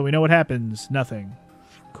 though, so we know what happens. Nothing.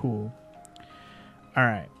 Cool.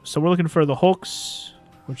 Alright, so we're looking for the Hulks,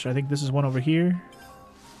 which I think this is one over here.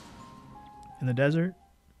 In the desert.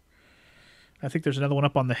 I think there's another one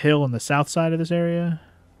up on the hill on the south side of this area.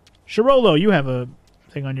 Shirolo, you have a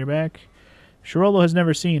thing on your back. Shirolo has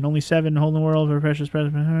never seen. Only 7 hold in the world for precious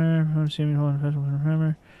present.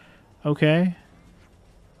 Okay.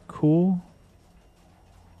 Cool.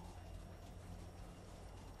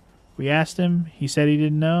 We asked him. He said he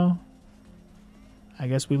didn't know. I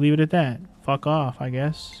guess we leave it at that. Fuck off, I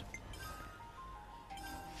guess.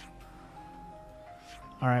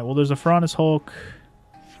 Alright, well, there's a Pharaonis Hulk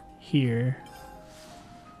here.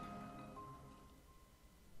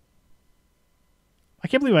 I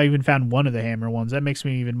can't believe I even found one of the hammer ones. That makes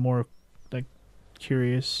me even more, like,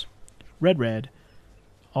 curious. Red.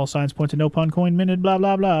 All signs point to Nopon coin minted, blah,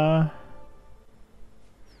 blah, blah.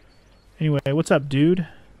 Anyway, what's up, dude?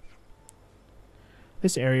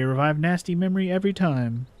 This area revived nasty memory every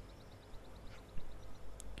time.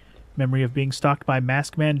 Memory of being stalked by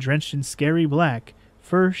masked man drenched in scary black.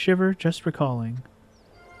 Fur shiver just recalling.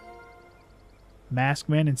 Masked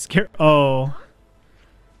man and scare... Oh.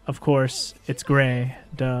 Of course, it's gray.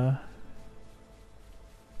 Duh.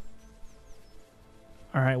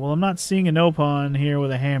 Alright, well, I'm not seeing a Nopon here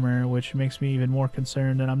with a hammer, which makes me even more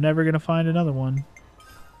concerned, and I'm never going to find another one.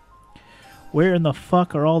 Where in the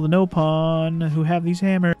fuck are all the Nopon who have these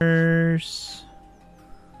hammers?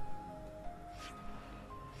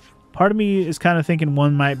 Part of me is kind of thinking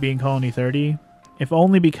one might be in Colony 30, if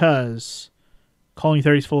only because Colony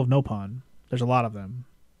 30 is full of Nopon. There's a lot of them.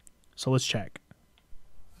 So let's check.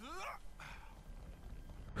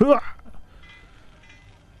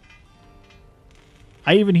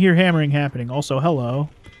 I even hear hammering happening. Also, hello.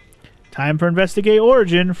 Time for investigate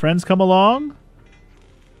origin. Friends come along.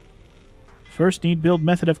 First need build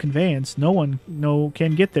method of conveyance. No one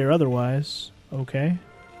can get there otherwise. Okay.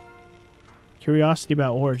 Curiosity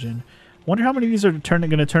about origin. Wonder how many of these are going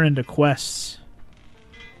to turn into quests.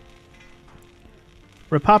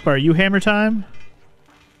 Rapapa, are you hammer time?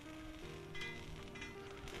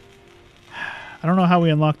 I don't know how we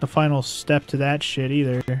unlock the final step to that shit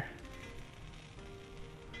either.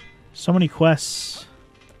 So many quests.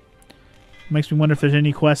 Makes me wonder if there's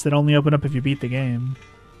any quests that only open up if you beat the game.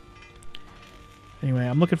 Anyway,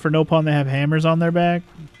 I'm looking for Nopon that have hammers on their back.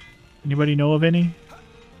 Anybody know of any?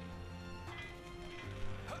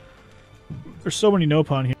 There's so many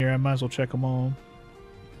Nopon here, I might as well check them all.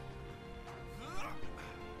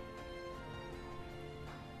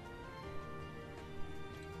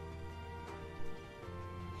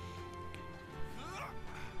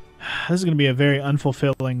 This is going to be a very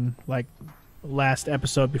unfulfilling, like, last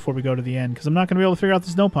episode before we go to the end, because I'm not going to be able to figure out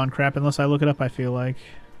this Nopon crap unless I look it up, I feel like.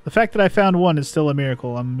 The fact that I found one is still a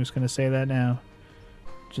miracle. I'm just going to say that now.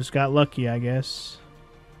 Just got lucky, I guess.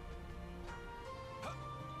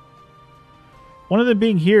 One of them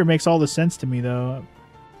being here makes all the sense to me, though.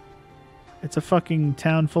 It's a fucking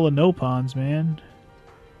town full of Nopons, man.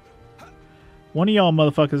 One of y'all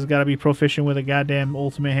motherfuckers has got to be proficient with a goddamn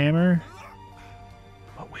ultimate hammer.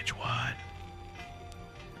 But which one?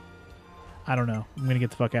 I don't know. I'm going to get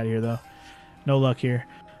the fuck out of here, though. No luck here.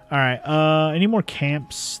 Alright, any more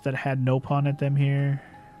camps that had Nopon at them here?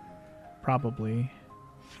 Probably.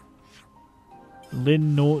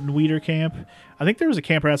 Weeder camp. I think there was a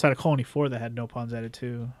camp right outside of Colony 4 that had Nopons at it,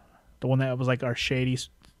 too. The one that was like our shady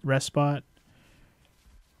rest spot.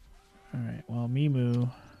 Alright, well,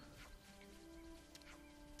 Mimu.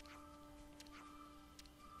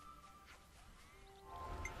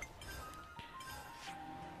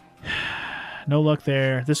 No luck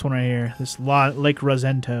there. This one right here. This Lake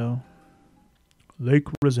Rosento. Lake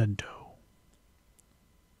Rosento.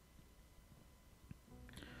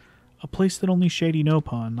 A place that only shady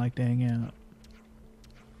Nopon like to hang out.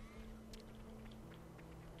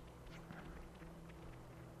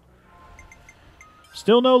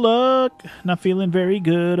 Still no luck. Not feeling very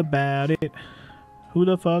good about it. Who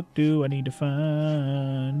the fuck do I need to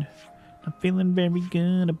find? Not feeling very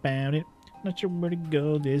good about it. Not sure where to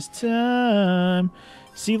go this time.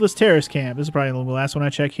 Seedless Terrace Camp. This is probably the last one I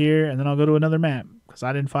check here, and then I'll go to another map, because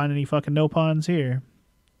I didn't find any fucking Nopons here.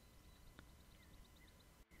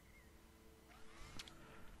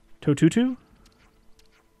 Totutu?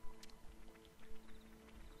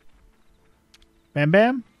 Bam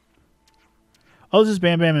Bam? Oh, this is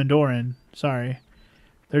Bam Bam and Doran. Sorry.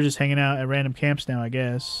 They're just hanging out at random camps now, I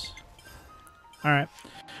guess. Alright.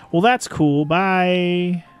 Well, that's cool.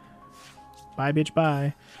 Bye. Bye, bitch,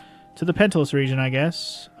 bye. To the Pentalus region, I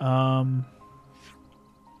guess.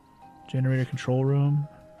 Generator control room.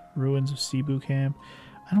 Ruins of Cebu camp.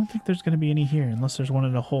 I don't think there's going to be any here, unless there's one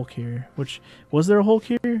in a Hulk here. Which, was there a Hulk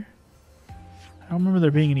here? I don't remember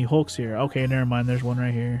there being any Hulks here. Okay, never mind. There's one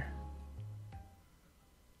right here.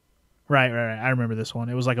 Right. I remember this one.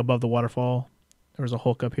 It was like above the waterfall. There was a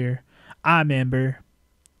Hulk up here. I remember.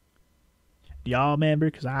 Y'all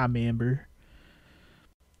remember? Because I remember.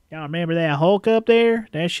 Y'all remember that Hulk up there?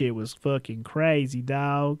 That shit was fucking crazy,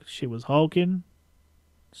 dog. Shit was hulking,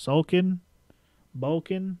 sulking,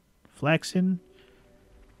 bulking, flexing.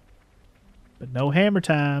 But no hammer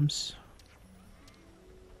times.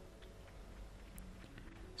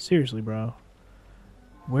 Seriously, bro.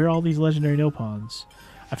 Where are all these legendary Nopons?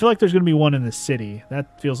 I feel like there's going to be one in the city.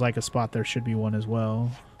 That feels like a spot there should be one as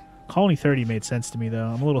well. Colony 30 made sense to me, though.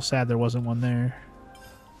 I'm a little sad there wasn't one there.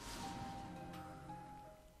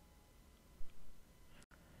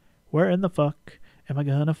 Where in the fuck am I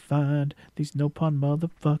gonna find these Nopon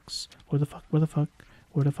motherfucks? Where the fuck, where the fuck,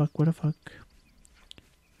 where the fuck, where the fuck?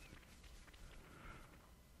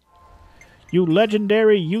 You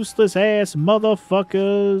legendary useless ass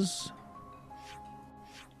motherfuckers.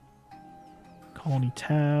 Colony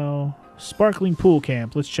Tau. Sparkling Pool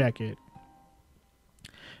Camp. Let's check it.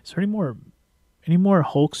 Is there any more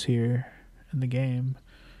Hulks here in the game?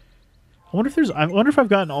 I wonder if I've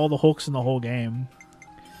gotten all the Hulks in the whole game.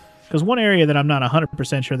 Because one area that I'm not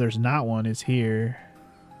 100% sure there's not one is here.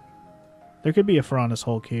 There could be a Ferranus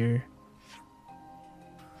Hulk here.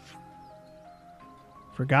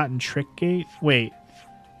 Forgotten Trick Gate? Wait.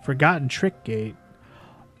 Forgotten Trick Gate?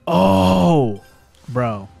 Oh!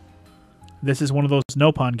 Bro. This is one of those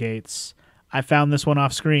Nopon gates. I found this one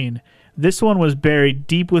off screen. This one was buried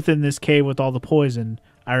deep within this cave with all the poison.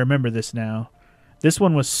 I remember this now. This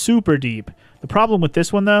one was super deep. The problem with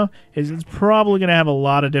this one, though, is it's probably going to have a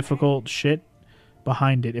lot of difficult shit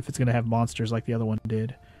behind it if it's going to have monsters like the other one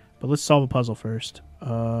did. But let's solve a puzzle first.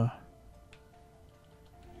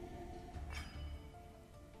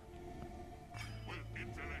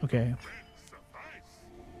 Okay.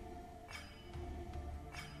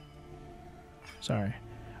 Sorry.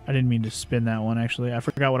 I didn't mean to spin that one, actually. I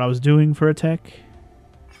forgot what I was doing for a tech.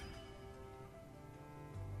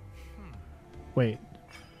 Wait.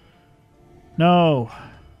 No.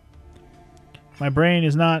 My brain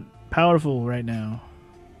is not powerful right now.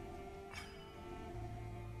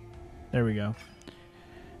 There we go.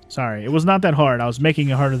 Sorry. It was not that hard. I was making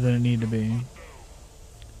it harder than it needed to be.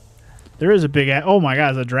 There is a big... Oh my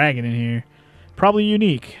god, there's a dragon in here. Probably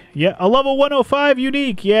unique. Yeah, a level 105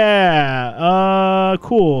 unique. Yeah.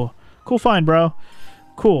 Cool. Cool find, bro.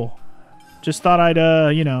 Cool. Just thought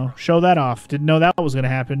I'd, you know, show that off. Didn't know that was going to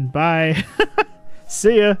happen. Bye.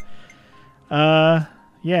 See ya.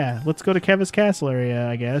 Yeah, let's go to Kevis Castle area,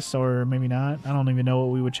 I guess. Or maybe not. I don't even know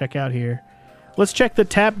what we would check out here. Let's check the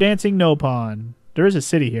tap dancing Nopon. There is a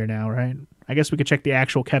city here now, right? I guess we could check the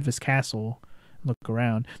actual Kevis Castle. Look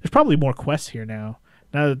around. There's probably more quests here now.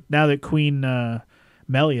 Now that Queen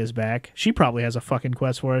Melia is back. She probably has a fucking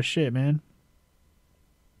quest for us. Shit, man.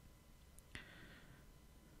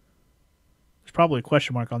 There's probably a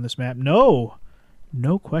question mark on this map. No!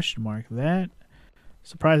 No question mark. That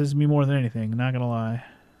surprises me more than anything. Not gonna lie.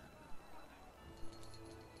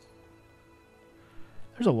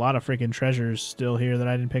 There's a lot of freaking treasures still here that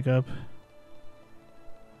I didn't pick up.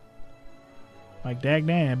 Like dag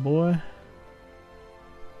damn, boy.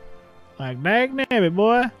 Like dag nabbit,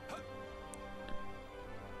 boy.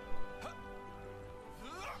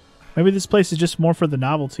 Maybe this place is just more for the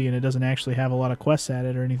novelty and it doesn't actually have a lot of quests at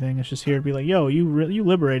it or anything. It's just here to be like, yo, you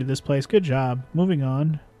liberated this place. Good job. Moving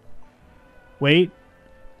on. Wait.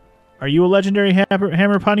 Are you a legendary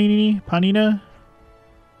hammer Panina?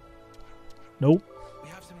 Nope. We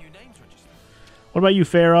have some new names registered. What about you,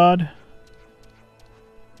 Farod?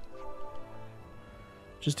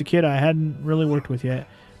 Just a kid I hadn't really worked with yet.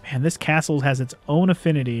 Man, this castle has its own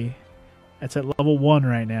affinity. It's at level 1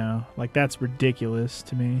 right now. Like, that's ridiculous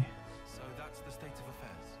to me. So that's the state of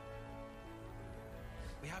affairs.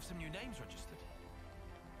 We have some new names registered.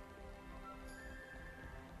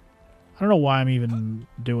 I don't know why I'm even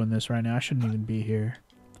doing this right now. I shouldn't even be here.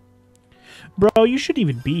 Bro, you shouldn't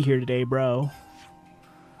even be here today, bro.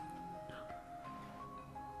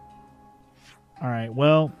 Alright,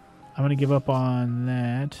 well, I'm going to give up on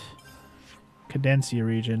that. Cadencia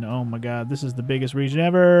region. Oh my god, this is the biggest region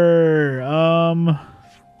ever. A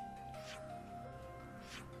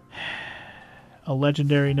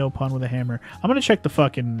legendary Nopon with a hammer. I'm gonna check the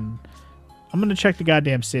fucking. I'm gonna check the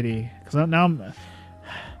goddamn city because now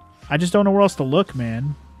I just don't know where else to look,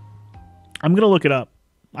 man. I'm gonna look it up.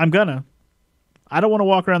 I don't want to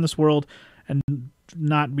walk around this world and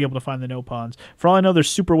not be able to find the Nopons. For all I know, they're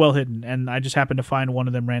super well hidden, and I just happened to find one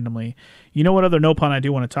of them randomly. You know what other Nopon I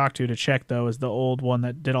do want to talk to check, though, is the old one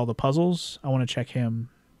that did all the puzzles. I want to check him.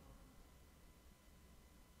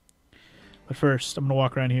 But first, I'm going to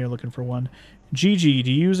walk around here looking for one. Gigi,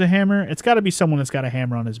 do you use a hammer? It's got to be someone that's got a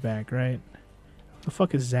hammer on his back, right? Who the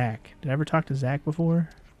fuck is Zach? Did I ever talk to Zach before?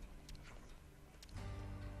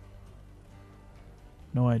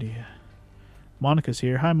 No idea. Monica's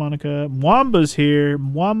here. Hi, Monica. Mwamba's here.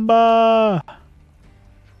 Mwamba!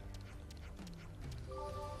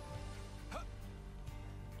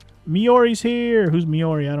 Miori's here. Who's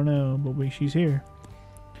Miori? I don't know, but she's here.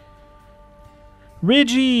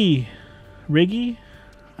 Riggy! Riggy?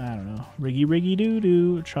 I don't know. Riggy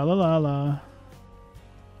doo-doo. Tra-la-la-la.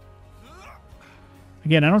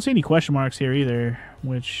 Again, I don't see any question marks here either,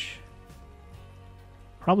 which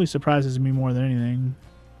probably surprises me more than anything.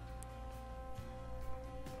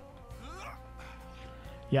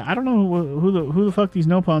 Yeah, I don't know who the fuck these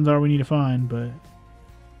Nopons are we need to find, but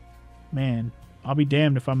man, I'll be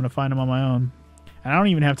damned if I'm going to find them on my own. And I don't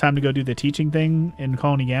even have time to go do the teaching thing in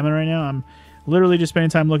Colony Gamma right now. I'm literally just spending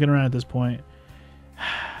time looking around at this point.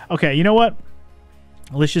 Okay, you know what?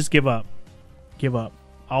 Let's just give up. Give up.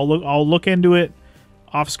 I'll look into it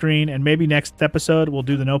off screen, and maybe next episode we'll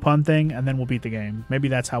do the Nopon thing, and then we'll beat the game. Maybe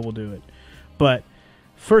that's how we'll do it. But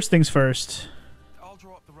first things first.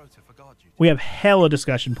 We have hella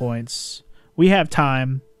discussion points. We have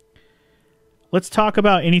time. Let's talk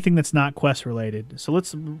about anything that's not quest related. So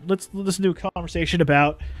let's listen to a conversation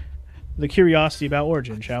about the curiosity about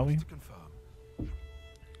Origin, shall we?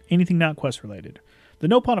 Anything not quest related. The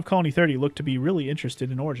Nopon of Colony 30 look to be really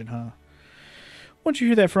interested in Origin, huh? Once you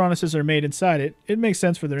hear that Phronesis are made inside it, it makes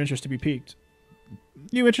sense for their interest to be piqued.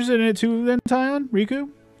 You interested in it too, then, Tyon? Riku?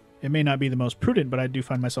 It may not be the most prudent, but I do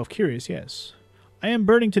find myself curious, yes. I am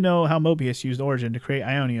burning to know how Mobius used Origin to create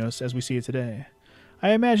Ionios as we see it today.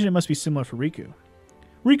 I imagine it must be similar for Riku.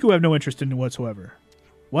 Riku I have no interest in whatsoever.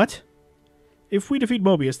 What? If we defeat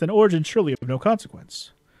Mobius, then Origin surely of no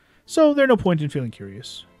consequence. So there's no point in feeling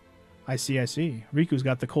curious. I see. Riku's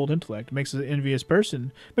got the cold intellect. Makes a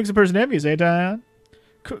person envious, eh, Diane?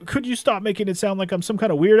 Could you stop making it sound like I'm some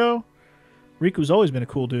kind of weirdo? Riku's always been a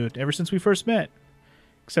cool dude, ever since we first met.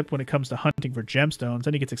 Except when it comes to hunting for gemstones,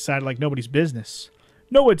 then he gets excited like nobody's business.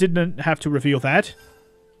 No, it didn't have to reveal that.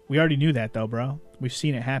 We already knew that, though, bro. We've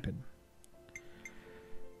seen it happen.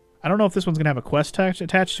 I don't know if this one's going to have a quest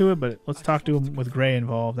attached to it, but let's talk to him with Gray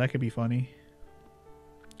involved. That could be funny.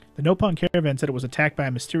 The Nopon caravan said it was attacked by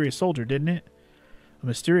a mysterious soldier, didn't it? A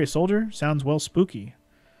mysterious soldier? Sounds well spooky.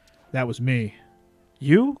 That was me.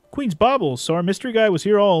 You? Queen's Baubles, so our mystery guy was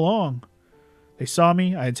here all along. They saw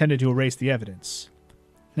me. I intended to erase the evidence.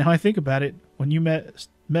 Now I think about it, When you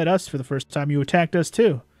met us for the first time, you attacked us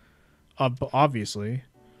too. Obviously.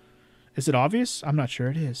 Is it obvious? I'm not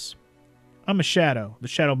sure it is. I'm a shadow. The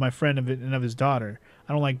shadow of my friend and of his daughter.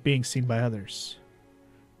 I don't like being seen by others.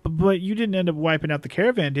 But you didn't end up wiping out the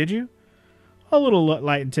caravan, did you? A little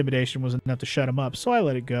light intimidation was enough to shut him up, so I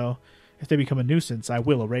let it go. If they become a nuisance, I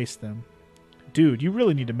will erase them. Dude, you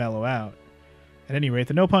really need to mellow out. At any rate,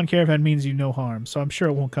 the Nopon caravan means you no harm, so I'm sure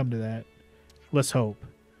it won't come to that. Let's hope.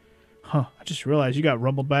 Huh, I just realized you got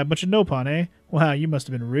rumbled by a bunch of Nopon, eh? Wow, you must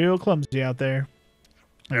have been real clumsy out there.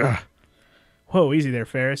 Ugh. Whoa, easy there,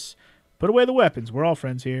 Ferris. Put away the weapons. We're all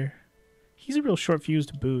friends here. He's a real short fuse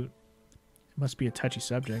to boot. It must be a touchy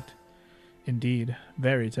subject. Indeed,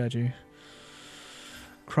 very touchy.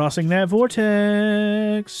 Crossing that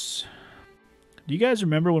vortex. Do you guys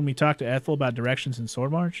remember when we talked to Ethel about directions in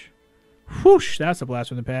Sword March? Whoosh, that's a blast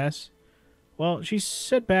from the past. Well, she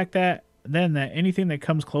said back then that anything that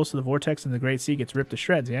comes close to the vortex in the Great Sea gets ripped to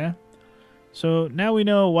shreds, yeah? So now we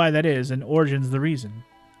know why that is, and Origin's the reason.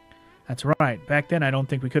 That's right. Back then, I don't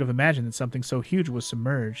think we could have imagined that something so huge was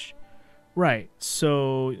submerged. Right.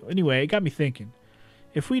 So, anyway, it got me thinking.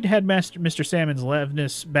 If we'd had Mr. Salmon's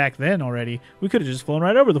leveness back then already, we could have just flown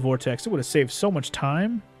right over the vortex. It would have saved so much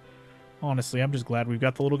time. Honestly, I'm just glad we've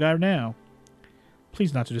got the little guy now.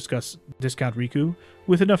 Please not to discount Riku.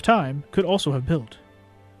 With enough time, could also have built.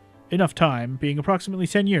 Enough time being approximately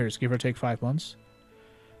 10 years, give or take 5 months.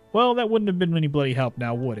 Well, that wouldn't have been any bloody help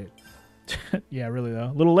now, would it? Yeah, really, though.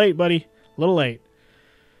 A little late, buddy. A little late.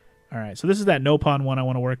 Alright, so this is that Nopon one I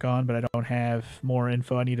want to work on, but I don't have more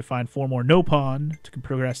info. I need to find 4 more Nopon to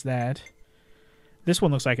progress that. This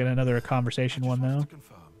one looks like another conversation one, though.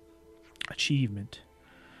 Achievement.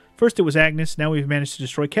 First it was Agnes, now we've managed to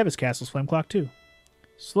destroy Keva's castle's flame clock, too.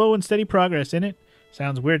 Slow and steady progress, innit?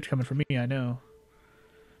 Sounds weird coming from me, I know.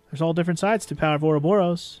 There's all different sides to power of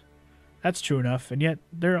Ouroboros. That's true enough, and yet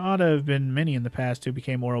there ought to have been many in the past who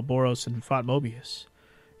became Ouroboros and fought Mobius.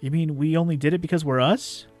 You mean we only did it because we're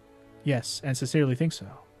us? Yes, and sincerely think so.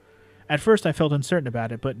 At first I felt uncertain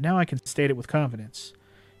about it, but now I can state it with confidence.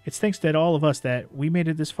 It's thanks to all of us that we made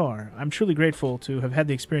it this far. I'm truly grateful to have had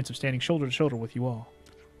the experience of standing shoulder to shoulder with you all.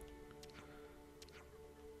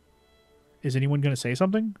 Is anyone going to say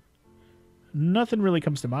something? Nothing really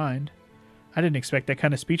comes to mind. I didn't expect that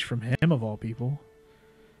kind of speech from him, of all people.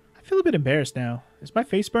 I feel a bit embarrassed now. Is my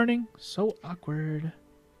face burning? So awkward.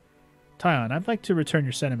 Tyon, I'd like to return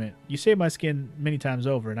your sentiment. You saved my skin many times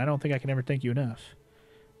over, and I don't think I can ever thank you enough.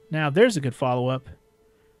 Now, there's a good follow-up.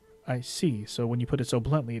 I see. So when you put it so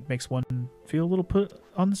bluntly, it makes one feel a little put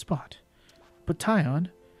on the spot. But Tyon,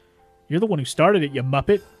 you're the one who started it, you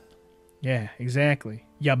muppet. Yeah, exactly.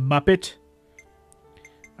 You muppet.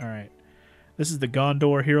 Alright. This is the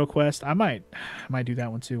Gondor Hero Quest. I might do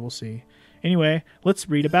that one too. We'll see. Anyway, let's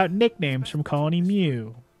read about nicknames from Colony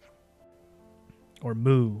Mew. Or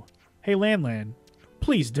Moo. Hey, Landland.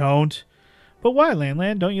 Please don't. But why,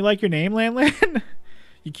 Landland? Don't you like your name, Landland?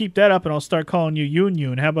 You keep that up and I'll start calling you Yoon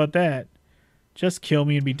Yoon. How about that? Just kill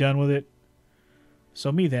me and be done with it.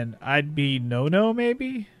 So me then, I'd be No-No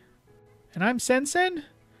maybe? And I'm Sen-Sen?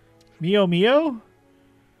 Mio Mio?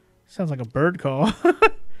 Sounds like a bird call.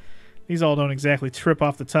 These all don't exactly trip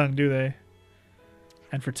off the tongue, do they?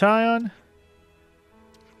 And for Tyon?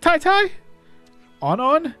 Tai?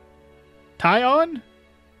 On? Tyon?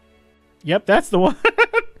 Yep, that's the one.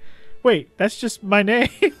 Wait, that's just my name.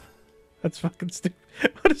 That's fucking stupid.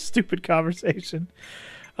 What a stupid conversation.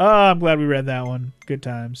 I'm glad we read that one. Good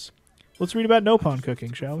times. Let's read about Nopon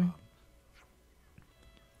cooking, shall we?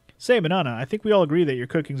 Say, Manana, I think we all agree that your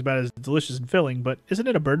cooking's about as delicious and filling, but isn't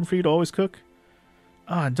it a burden for you to always cook?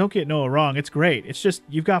 Ah, and don't get Noah wrong, it's great. It's just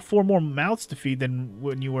you've got 4 more mouths to feed than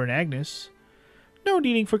when you were in Agnes. No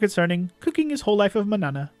needing for concerning. Cooking is whole life of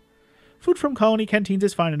Manana. Food from colony canteens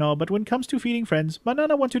is fine and all, but when it comes to feeding friends,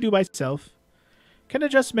 Manana want to do by itself. Can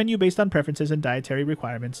adjust menu based on preferences and dietary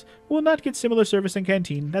requirements. Will not get similar service in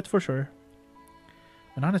canteen, that's for sure.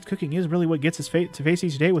 Manana's cooking is really what gets us to face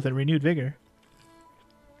each day with a renewed vigor.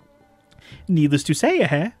 Needless to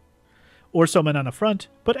say, or so Manana front,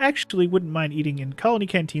 but actually wouldn't mind eating in colony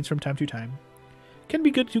canteens from time to time. Can be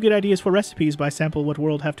good to get ideas for recipes by sample what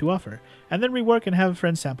world have to offer, and then rework and have a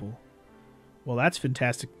friend sample. Well, that's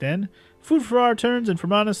fantastic then. Food for our turns and for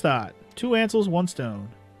Manana's thought. 2 answers, 1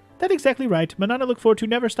 stone. That's exactly right. Manana look forward to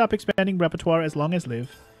never stop expanding repertoire as long as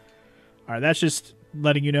live. Alright, that's just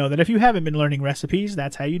letting you know that if you haven't been learning recipes,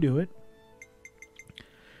 that's how you do it.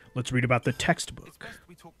 Let's read about the textbook. It's best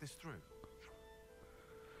we talk this through.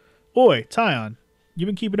 Oi, Tyon. You've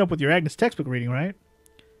been keeping up with your Agnes textbook reading, right?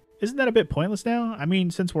 Isn't that a bit pointless now? I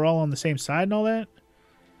mean, since we're all on the same side and all that?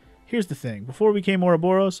 Here's the thing. Before we became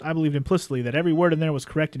Ouroboros, I believed implicitly that every word in there was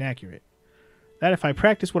correct and accurate. That if I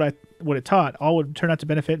practiced what it taught, all would turn out to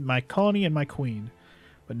benefit my colony and my queen.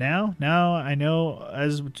 But now I know,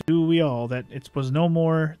 as do we all, that it was no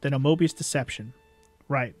more than a Mobius deception.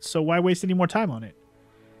 Right, so why waste any more time on it?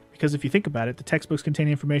 Because if you think about it, the textbooks contain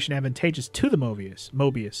information advantageous to the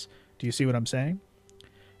Mobius. Do you see what I'm saying?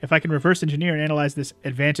 If I can reverse engineer and analyze this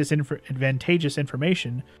advantageous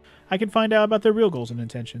information, I can find out about their real goals and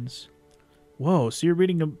intentions. Whoa, so you're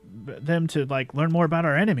reading them to, like, learn more about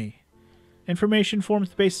our enemy. Information forms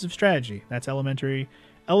the basis of strategy. That's elementary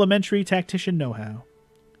tactician know-how.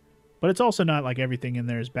 But it's also not like everything in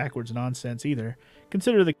there is backwards nonsense either.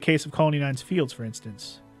 Consider the case of Colony 9's fields, for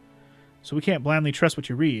instance. So we can't blindly trust what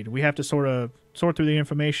you read. We have to sort through the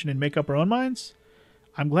information and make up our own minds?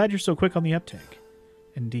 I'm glad you're so quick on the uptake.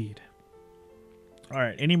 Indeed.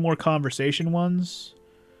 Alright, any more conversation ones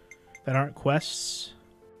that aren't quests?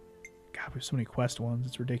 God, we have so many quest ones.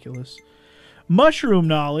 It's ridiculous. Mushroom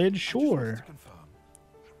knowledge, sure.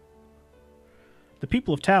 The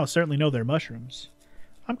people of Tau certainly know their mushrooms.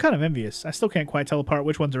 I'm kind of envious. I still can't quite tell apart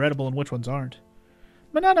which ones are edible and which ones aren't.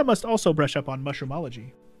 Manana must also brush up on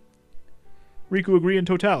mushroomology. Riku agree in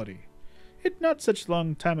totality. It not such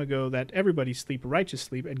long time ago that everybody sleep righteous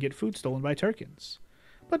sleep and get food stolen by Turkins.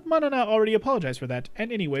 But Manana already apologized for that,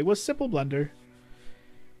 and anyway was simple blunder.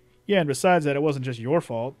 Yeah, and besides that, it wasn't just your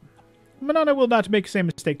fault. Manana will not make the same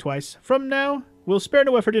mistake twice. From now, we'll spare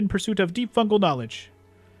no effort in pursuit of deep fungal knowledge.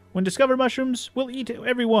 When discover mushrooms, we'll eat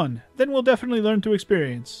every one. Then we'll definitely learn through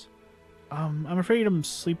experience. I'm afraid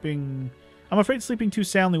sleeping too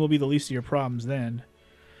soundly will be the least of your problems then.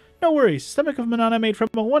 No worries. Stomach of Manana made from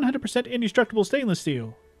a 100% indestructible stainless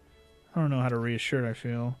steel. I don't know how to reassure I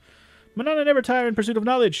feel. Manana never tire in pursuit of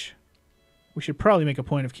knowledge. We should probably make a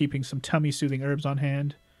point of keeping some tummy-soothing herbs on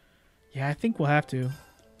hand. Yeah, I think we'll have to.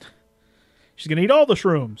 She's gonna eat all the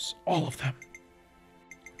shrooms. All of them.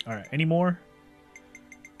 Alright, any more?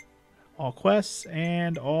 All quests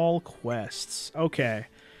and all quests. Okay.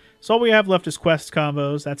 So all we have left is quest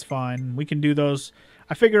combos. That's fine. We can do those.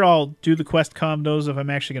 I figure I'll do the quest combos if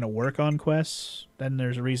I'm actually going to work on quests. Then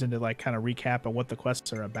there's a reason to, like, kind of recap on what the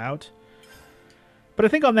quests are about. But I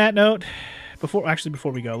think on that note, before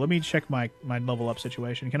we go, let me check my level up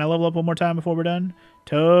situation. Can I level up one more time before we're done?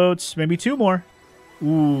 Totes. Maybe 2 more.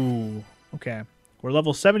 Ooh. Okay. We're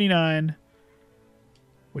level 79,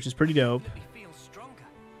 which is pretty dope.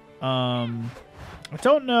 I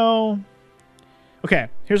don't know. Okay,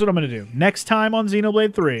 here's what I'm going to do. Next time on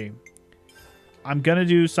Xenoblade 3, I'm going to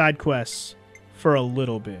do side quests for a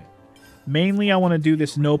little bit. Mainly, I want to do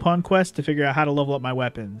this Nopon quest to figure out how to level up my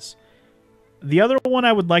weapons. The other one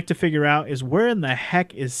I would like to figure out is where in the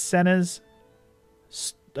heck is Senna's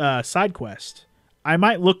side quest. I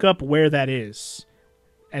might look up where that is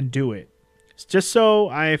and do it. Just so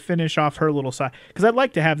I finish off her little side. Because I'd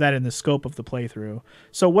like to have that in the scope of the playthrough.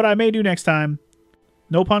 So what I may do next time,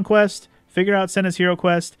 Nopon quest, figure out Senna's hero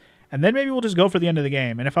quest, and then maybe we'll just go for the end of the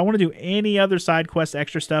game. And if I want to do any other side quest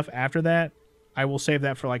extra stuff after that, I will save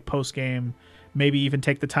that for like post-game. Maybe even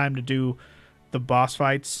take the time to do the boss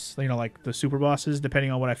fights, you know, like the super bosses,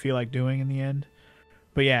 depending on what I feel like doing in the end.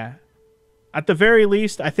 But yeah, at the very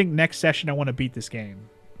least, I think next session I want to beat this game.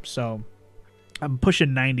 So I'm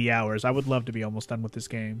pushing 90 hours. I would love to be almost done with this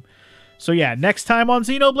game. So yeah, next time on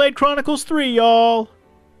Xenoblade Chronicles 3, y'all.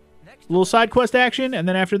 Little side quest action, and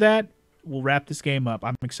then after that, we'll wrap this game up.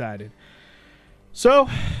 I'm excited. So,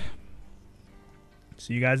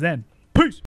 see you guys then. Peace!